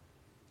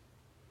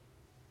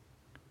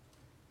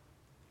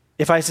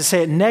 If I was to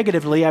say it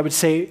negatively, I would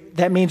say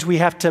that means we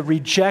have to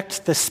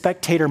reject the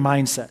spectator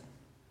mindset.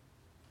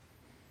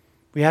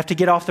 We have to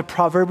get off the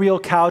proverbial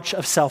couch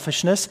of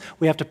selfishness.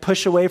 We have to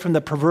push away from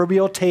the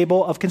proverbial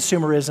table of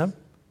consumerism.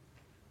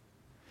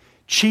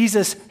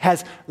 Jesus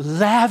has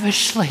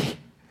lavishly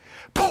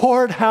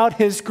poured out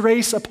his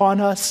grace upon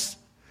us,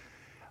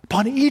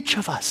 upon each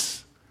of us,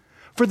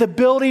 for the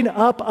building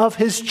up of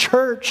his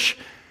church,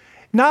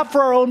 not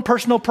for our own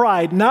personal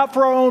pride, not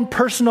for our own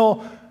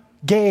personal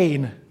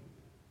gain.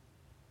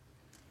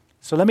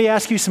 So let me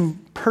ask you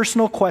some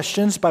personal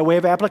questions by way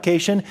of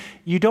application.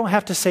 You don't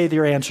have to say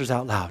your answers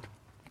out loud,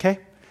 okay?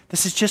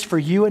 This is just for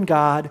you and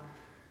God,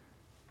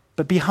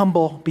 but be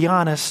humble, be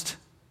honest.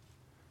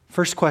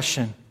 First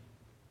question.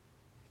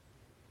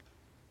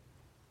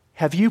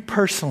 Have you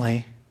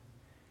personally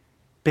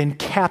been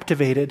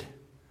captivated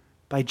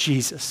by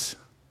Jesus?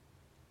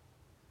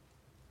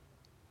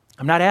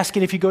 I'm not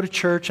asking if you go to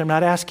church. I'm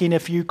not asking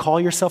if you call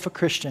yourself a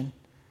Christian.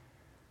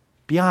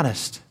 Be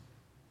honest.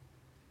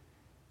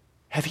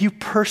 Have you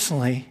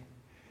personally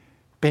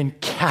been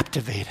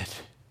captivated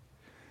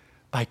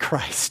by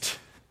Christ?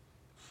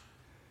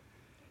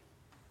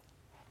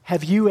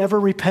 Have you ever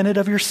repented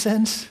of your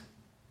sins?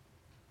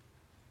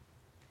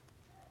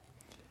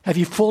 Have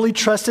you fully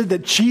trusted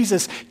that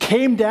Jesus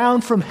came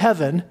down from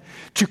heaven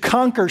to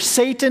conquer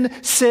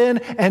Satan, sin,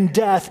 and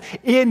death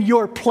in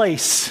your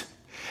place?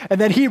 And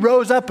then he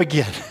rose up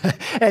again,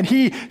 and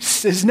he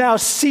is now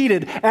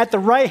seated at the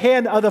right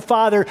hand of the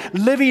Father,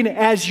 living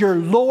as your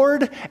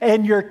Lord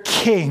and your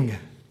King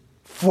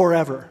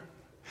forever.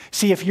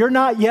 See, if you're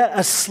not yet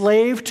a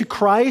slave to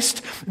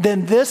Christ,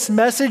 then this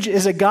message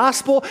is a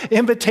gospel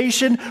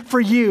invitation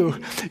for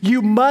you.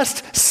 You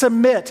must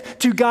submit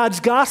to God's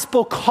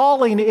gospel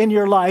calling in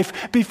your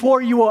life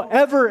before you will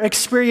ever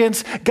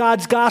experience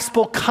God's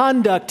gospel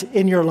conduct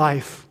in your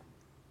life.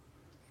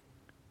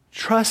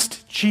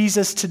 Trust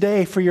Jesus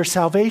today for your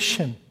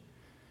salvation,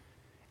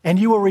 and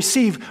you will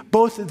receive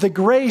both the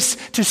grace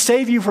to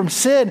save you from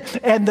sin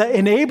and the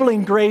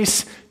enabling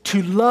grace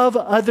to love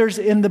others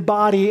in the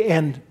body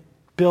and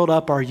build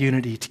up our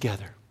unity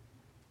together.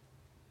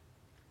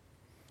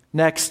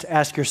 Next,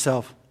 ask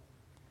yourself,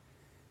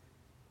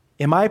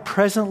 am I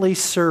presently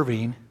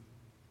serving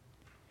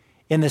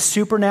in the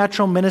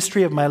supernatural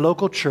ministry of my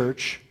local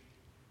church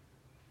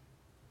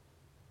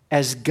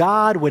as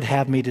God would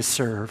have me to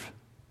serve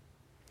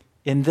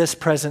in this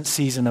present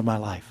season of my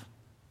life?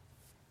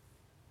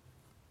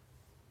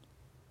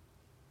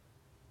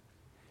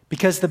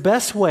 Because the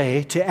best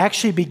way to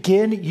actually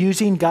begin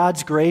using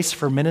God's grace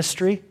for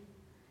ministry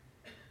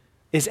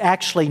is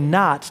actually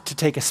not to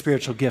take a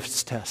spiritual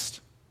gifts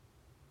test.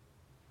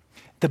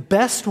 The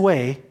best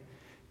way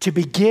to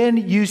begin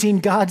using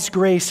God's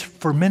grace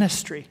for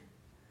ministry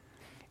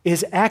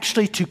is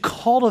actually to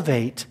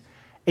cultivate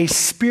a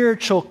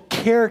spiritual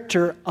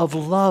character of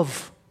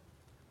love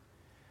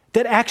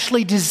that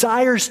actually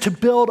desires to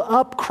build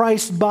up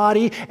Christ's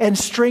body and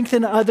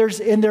strengthen others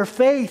in their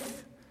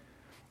faith.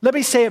 Let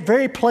me say it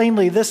very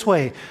plainly this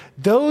way.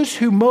 Those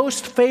who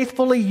most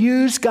faithfully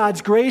use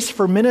God's grace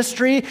for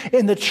ministry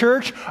in the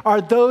church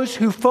are those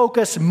who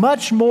focus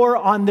much more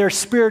on their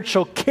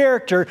spiritual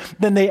character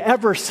than they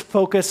ever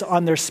focus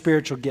on their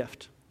spiritual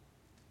gift.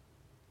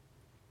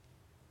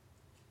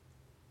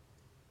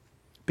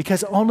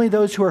 Because only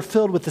those who are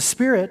filled with the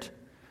Spirit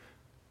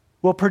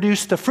will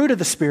produce the fruit of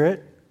the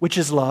Spirit, which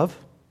is love.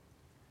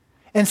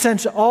 And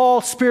since all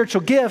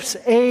spiritual gifts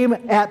aim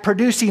at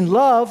producing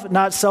love,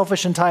 not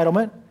selfish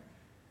entitlement,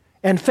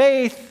 and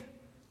faith,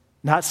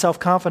 not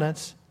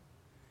self-confidence,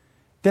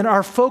 then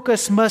our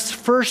focus must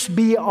first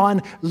be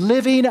on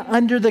living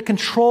under the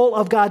control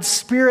of God's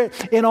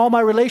Spirit in all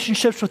my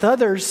relationships with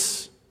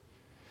others.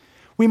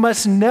 We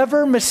must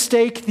never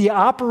mistake the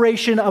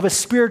operation of a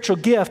spiritual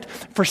gift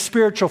for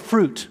spiritual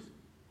fruit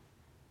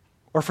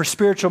or for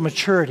spiritual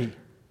maturity.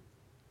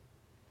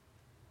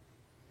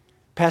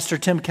 Pastor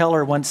Tim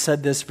Keller once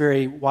said this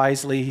very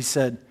wisely. He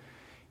said,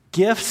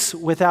 "Gifts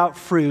without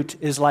fruit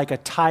is like a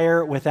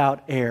tire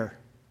without air.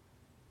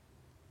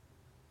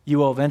 You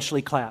will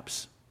eventually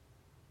collapse."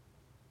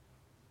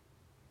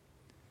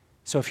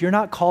 So if you're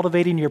not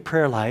cultivating your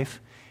prayer life,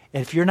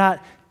 and if you're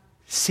not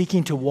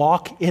seeking to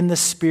walk in the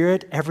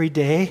Spirit every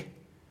day,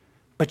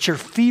 but you're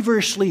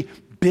feverishly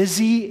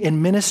busy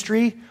in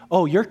ministry,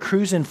 you're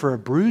cruising for a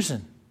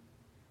bruising.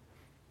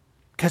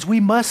 Because we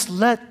must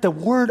let the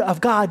Word of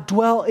God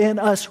dwell in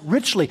us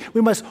richly.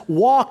 We must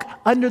walk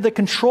under the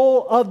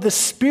control of the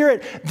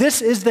Spirit.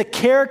 This is the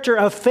character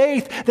of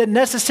faith that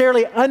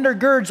necessarily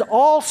undergirds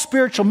all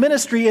spiritual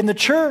ministry in the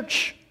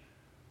church.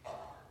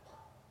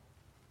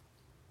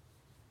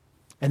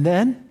 And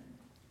then,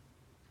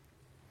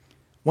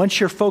 once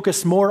you're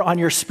focused more on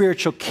your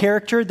spiritual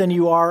character than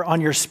you are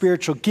on your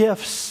spiritual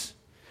gifts,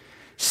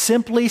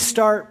 simply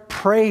start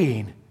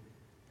praying.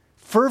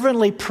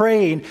 Fervently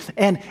praying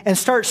and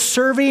start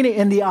serving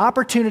in the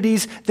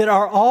opportunities that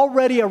are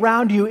already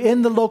around you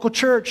in the local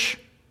church.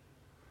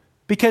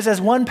 Because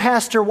as one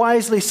pastor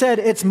wisely said,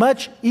 it's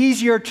much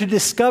easier to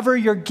discover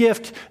your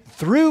gift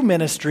through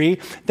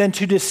ministry than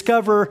to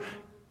discover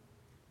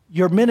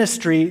your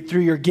ministry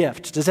through your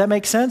gift. Does that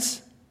make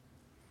sense?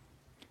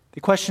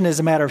 The question is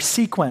a matter of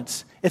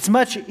sequence. It's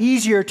much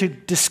easier to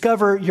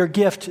discover your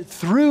gift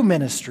through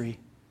ministry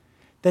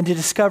than to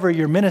discover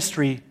your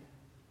ministry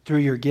through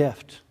your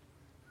gift.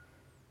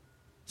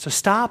 So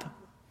stop.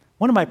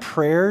 One of my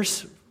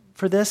prayers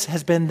for this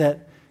has been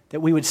that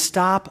we would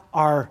stop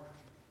our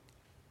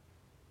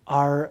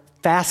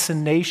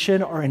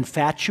fascination or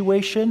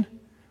infatuation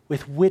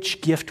with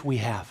which gift we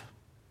have.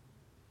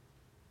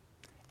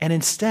 And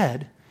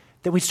instead,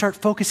 that we start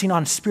focusing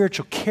on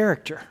spiritual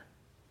character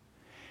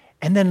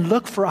and then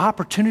look for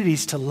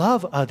opportunities to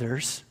love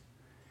others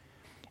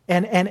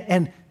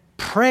and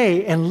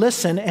pray and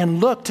listen and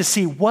look to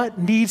see what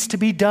needs to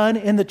be done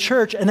in the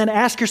church, and then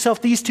ask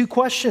yourself these two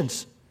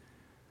questions.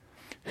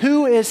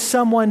 Who is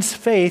someone's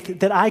faith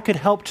that I could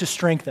help to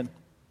strengthen?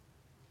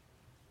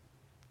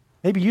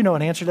 Maybe you know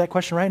an answer to that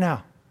question right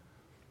now.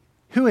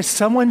 Who is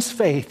someone's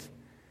faith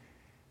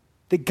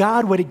that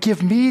God would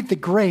give me the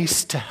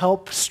grace to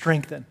help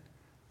strengthen?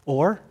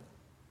 Or,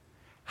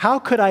 how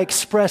could I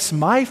express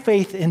my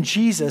faith in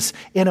Jesus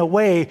in a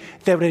way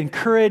that would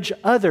encourage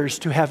others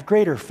to have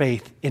greater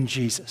faith in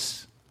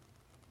Jesus?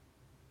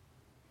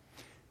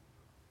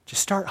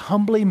 Just start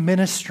humbly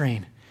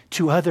ministering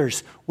to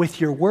others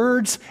with your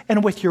words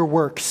and with your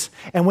works.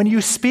 And when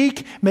you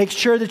speak, make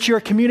sure that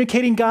you're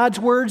communicating God's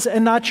words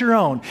and not your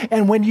own.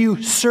 And when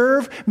you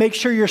serve, make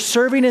sure you're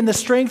serving in the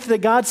strength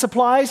that God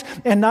supplies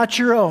and not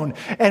your own.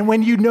 And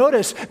when you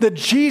notice that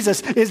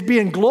Jesus is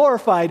being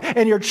glorified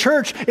and your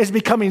church is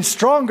becoming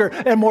stronger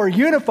and more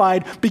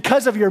unified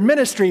because of your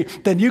ministry,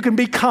 then you can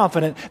be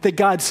confident that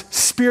God's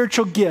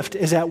spiritual gift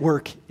is at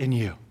work in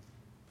you.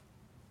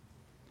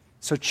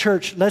 So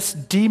church, let's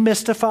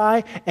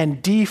demystify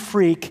and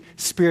de-freak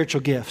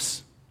spiritual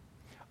gifts.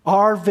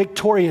 Our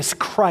victorious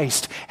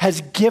Christ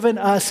has given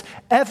us,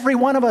 every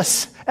one of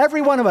us,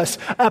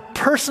 a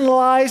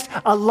personalized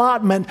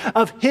allotment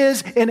of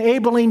His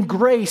enabling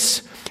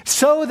grace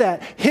so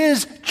that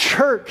His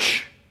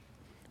church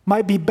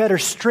might be better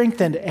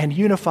strengthened and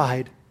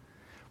unified.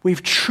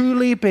 We've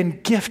truly been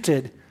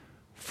gifted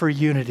for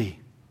unity.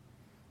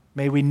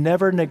 May we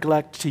never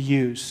neglect to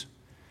use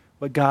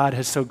what God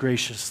has so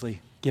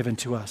graciously given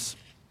to us.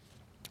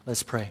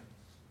 Let's pray.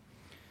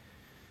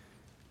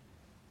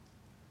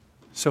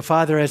 So,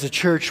 Father, as a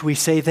church, we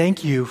say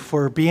thank you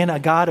for being a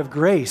God of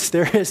grace.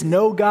 There is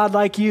no God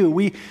like you.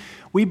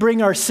 We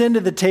bring our sin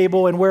to the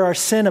table, and where our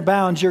sin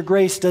abounds, your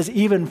grace does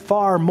even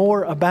far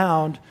more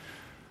abound.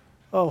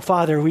 Oh,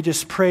 Father, we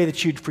just pray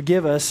that you'd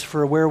forgive us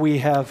for where we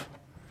have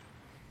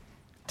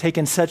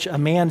taken such a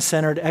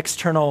man-centered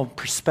external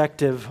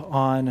perspective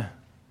on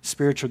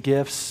spiritual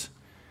gifts.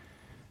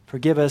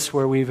 Forgive us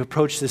where we've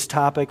approached this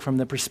topic from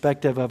the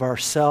perspective of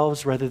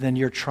ourselves rather than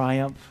your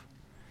triumph.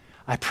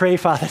 I pray,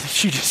 Father,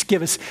 that you just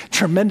give us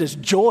tremendous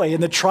joy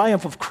in the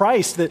triumph of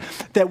Christ,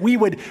 that we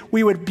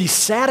would be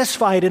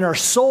satisfied in our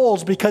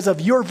souls because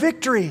of your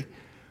victory,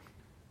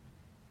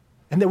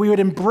 and that we would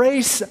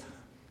embrace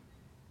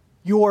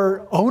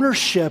your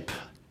ownership,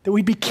 that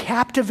we'd be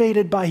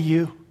captivated by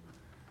you,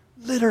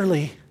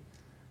 literally.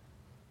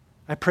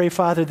 I pray,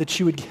 Father, that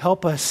you would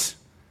help us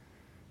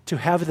to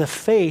have the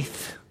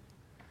faith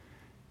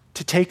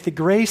to take the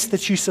grace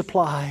that you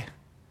supply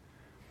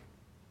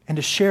and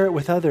to share it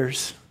with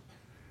others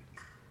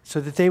so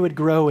that they would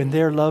grow in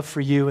their love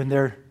for you and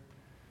their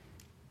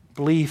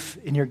belief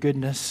in your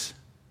goodness.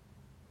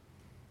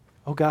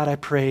 Oh God, I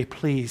pray,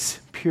 please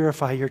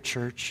purify your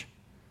church.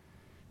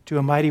 Do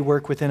a mighty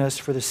work within us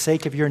for the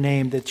sake of your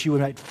name, that you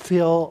might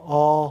fill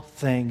all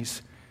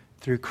things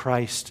through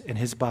Christ and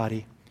his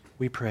body.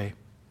 We pray.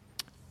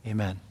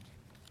 Amen.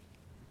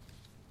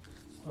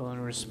 Well,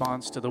 in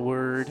response to the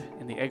word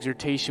and the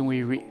exhortation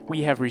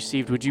we have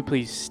received, would you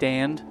please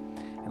stand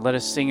and let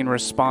us sing in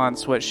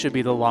response what should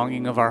be the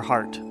longing of our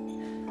heart.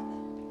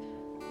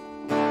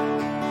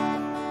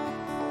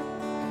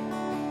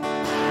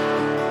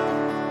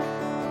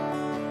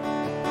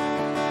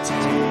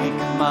 Take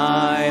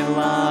my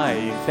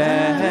life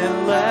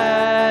and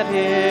let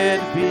it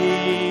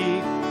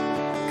be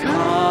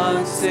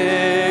consecrated,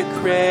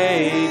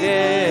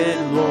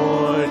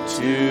 Lord,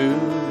 to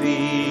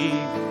thee.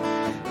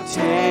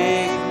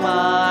 Take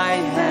my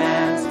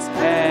hands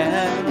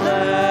and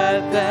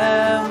let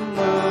them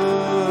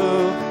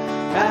move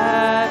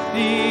at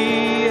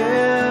the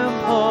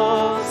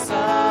impulse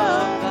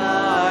of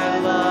thy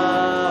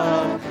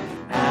love,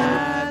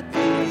 at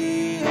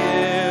the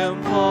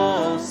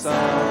impulse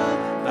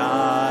of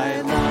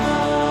thy love.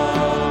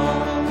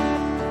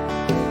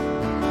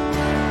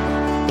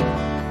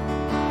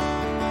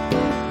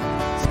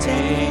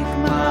 Take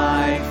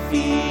my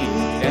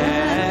feet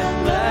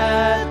and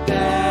let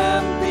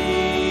them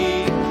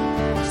be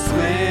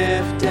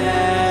swift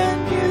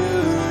and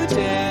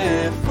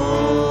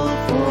beautiful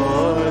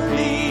for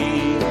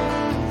thee.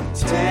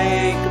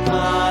 Take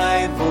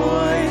my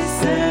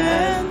voice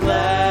and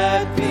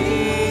let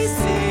me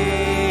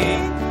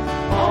sing,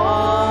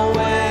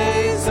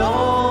 always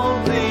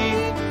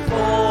only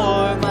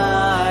for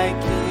my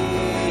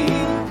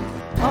King,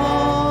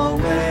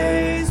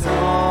 always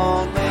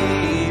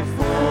only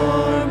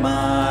for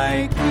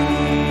my King.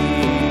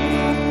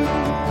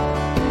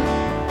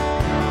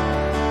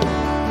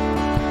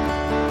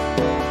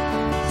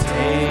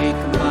 Take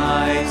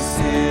my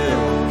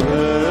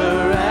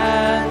silver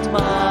and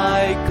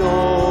my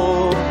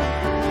gold,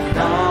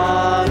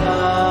 not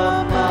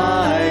of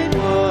mine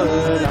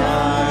would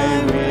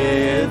I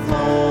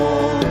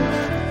withhold.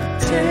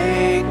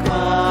 Take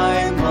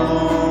my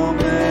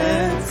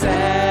moments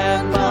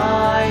and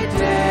my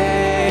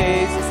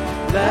days,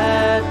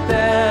 let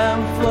them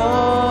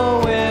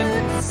flow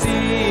in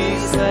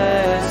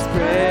ceaseless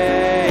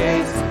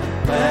praise.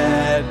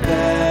 Let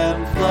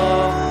them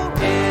flow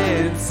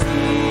in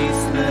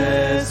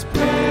ceaseless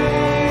praise.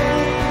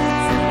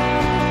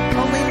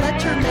 Only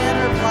let your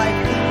manner of life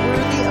be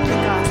worthy of the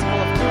gospel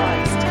of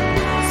Christ,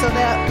 so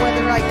that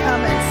whether I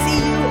come and see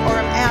you or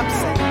am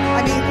absent,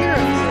 I may hear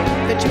of you,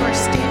 that you are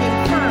standing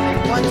firm in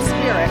one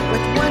spirit,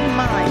 with one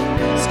mind,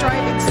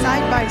 striving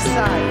side by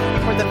side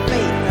for the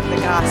faith of the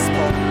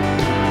gospel.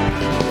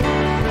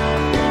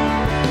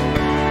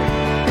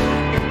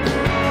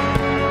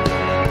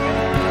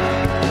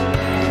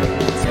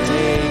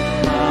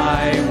 Take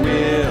my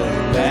will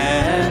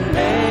and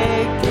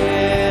make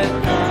it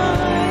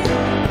mine.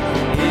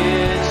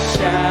 It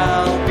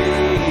shall be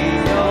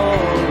no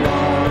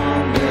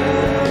longer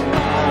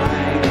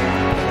mine.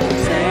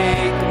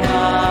 Take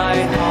my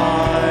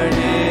heart,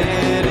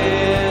 it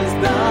is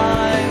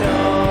thine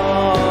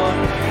own.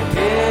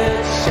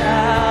 It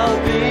shall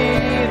be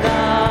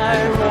thy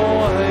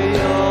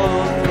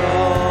royal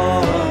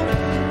throne.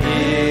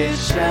 It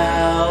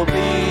shall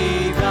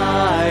be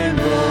thy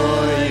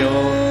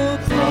royal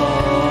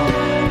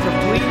throne.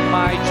 Complete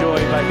my joy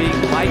by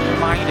being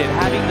like-minded,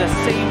 having the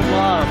same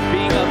love,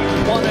 being of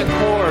one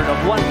accord,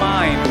 of one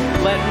mind.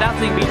 Let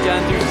nothing be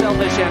done through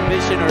selfish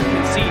ambition or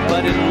conceit,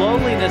 but in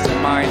lowliness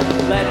of mind,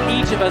 let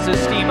each of us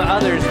esteem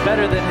others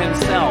better than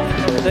himself.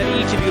 Let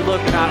each of you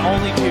look not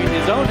only to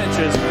his own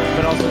interest,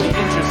 but also the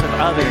interest of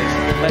others.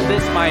 Let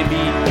this mind be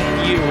in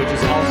you, which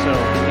is also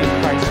in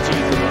Christ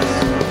Jesus.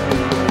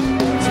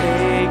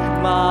 Take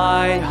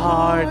my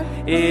heart,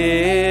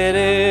 it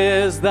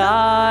is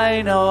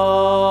thine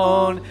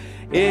own.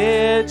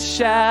 It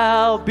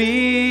shall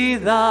be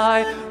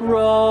thy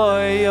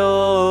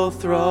royal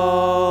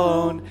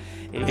throne.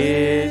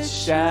 It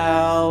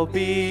shall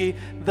be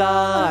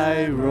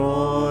thy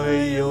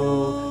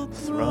royal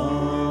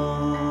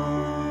throne.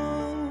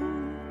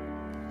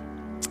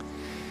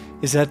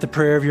 Is that the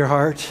prayer of your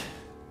heart?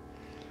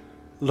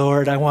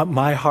 Lord, I want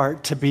my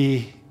heart to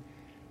be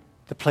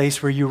the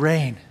place where you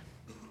reign.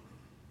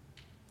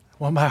 I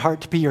want my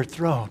heart to be your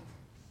throne.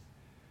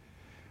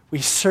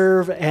 We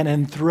serve an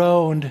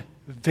enthroned,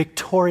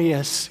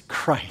 victorious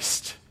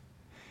Christ.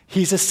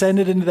 He's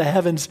ascended into the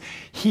heavens.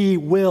 He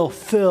will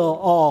fill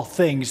all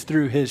things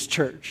through his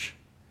church.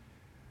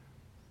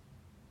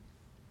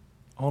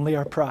 Only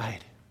our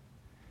pride,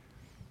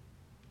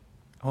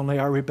 only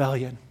our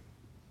rebellion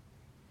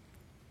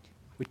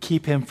would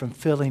keep him from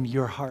filling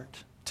your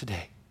heart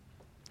today.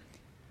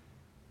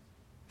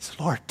 So,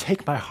 Lord,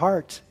 take my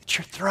heart. It's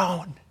your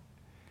throne.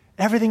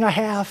 Everything I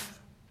have,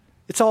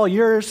 it's all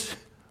yours.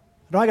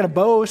 I'm not going to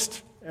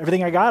boast.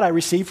 Everything I got, I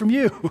received from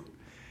you.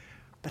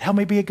 But help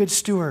me be a good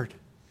steward.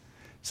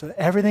 So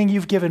everything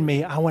you've given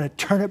me, I want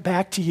to turn it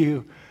back to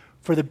you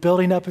for the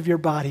building up of your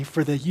body,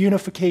 for the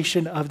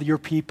unification of your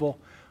people.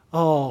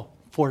 Oh,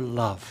 for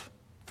love,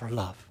 for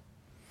love.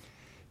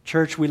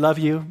 Church, we love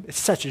you. It's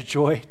such a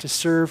joy to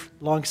serve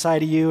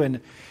alongside of you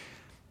and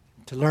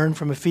to learn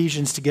from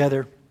Ephesians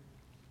together.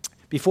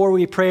 Before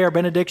we pray our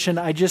benediction,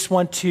 I just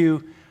want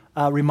to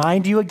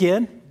remind you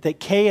again that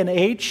K and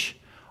H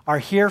are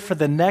here for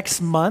the next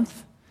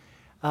month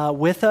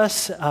with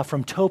us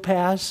from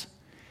Topaz.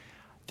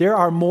 There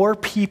are more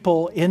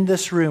people in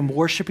this room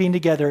worshiping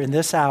together in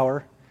this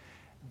hour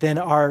than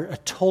are a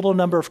total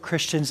number of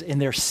Christians in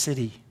their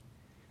city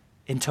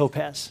in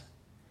Topaz.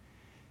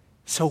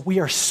 So we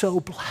are so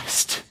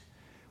blessed.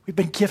 We've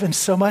been given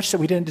so much that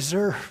we didn't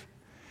deserve.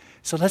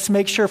 So let's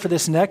make sure for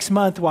this next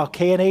month while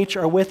K and H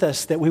are with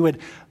us that we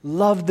would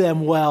love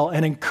them well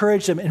and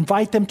encourage them,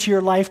 invite them to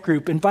your life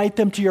group, invite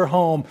them to your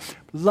home,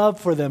 love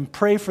for them,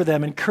 pray for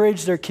them,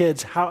 encourage their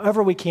kids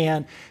however we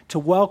can to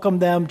welcome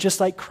them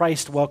just like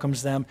Christ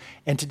welcomes them.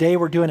 And today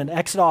we're doing an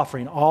exit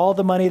offering. All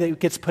the money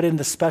that gets put in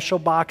the special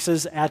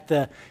boxes at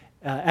the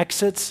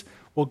exits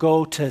will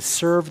go to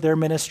serve their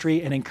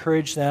ministry and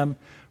encourage them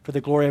for the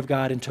glory of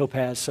God in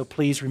Topaz. So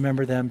please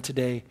remember them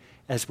today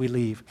as we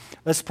leave.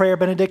 Let's pray our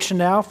benediction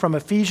now from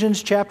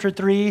Ephesians chapter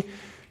 3,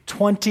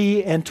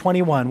 20 and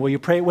 21. Will you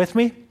pray it with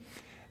me?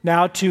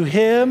 Now to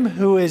him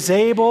who is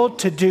able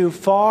to do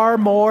far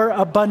more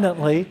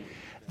abundantly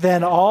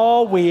than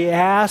all we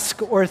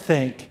ask or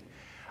think,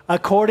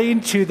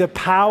 according to the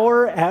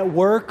power at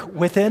work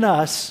within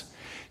us,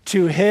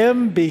 to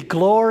him be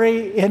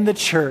glory in the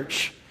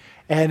church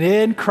and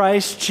in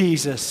Christ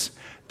Jesus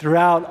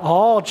throughout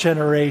all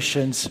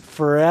generations,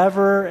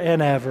 forever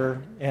and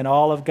ever. And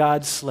all of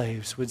God's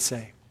slaves would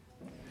say,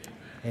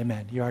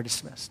 Amen. You are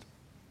dismissed.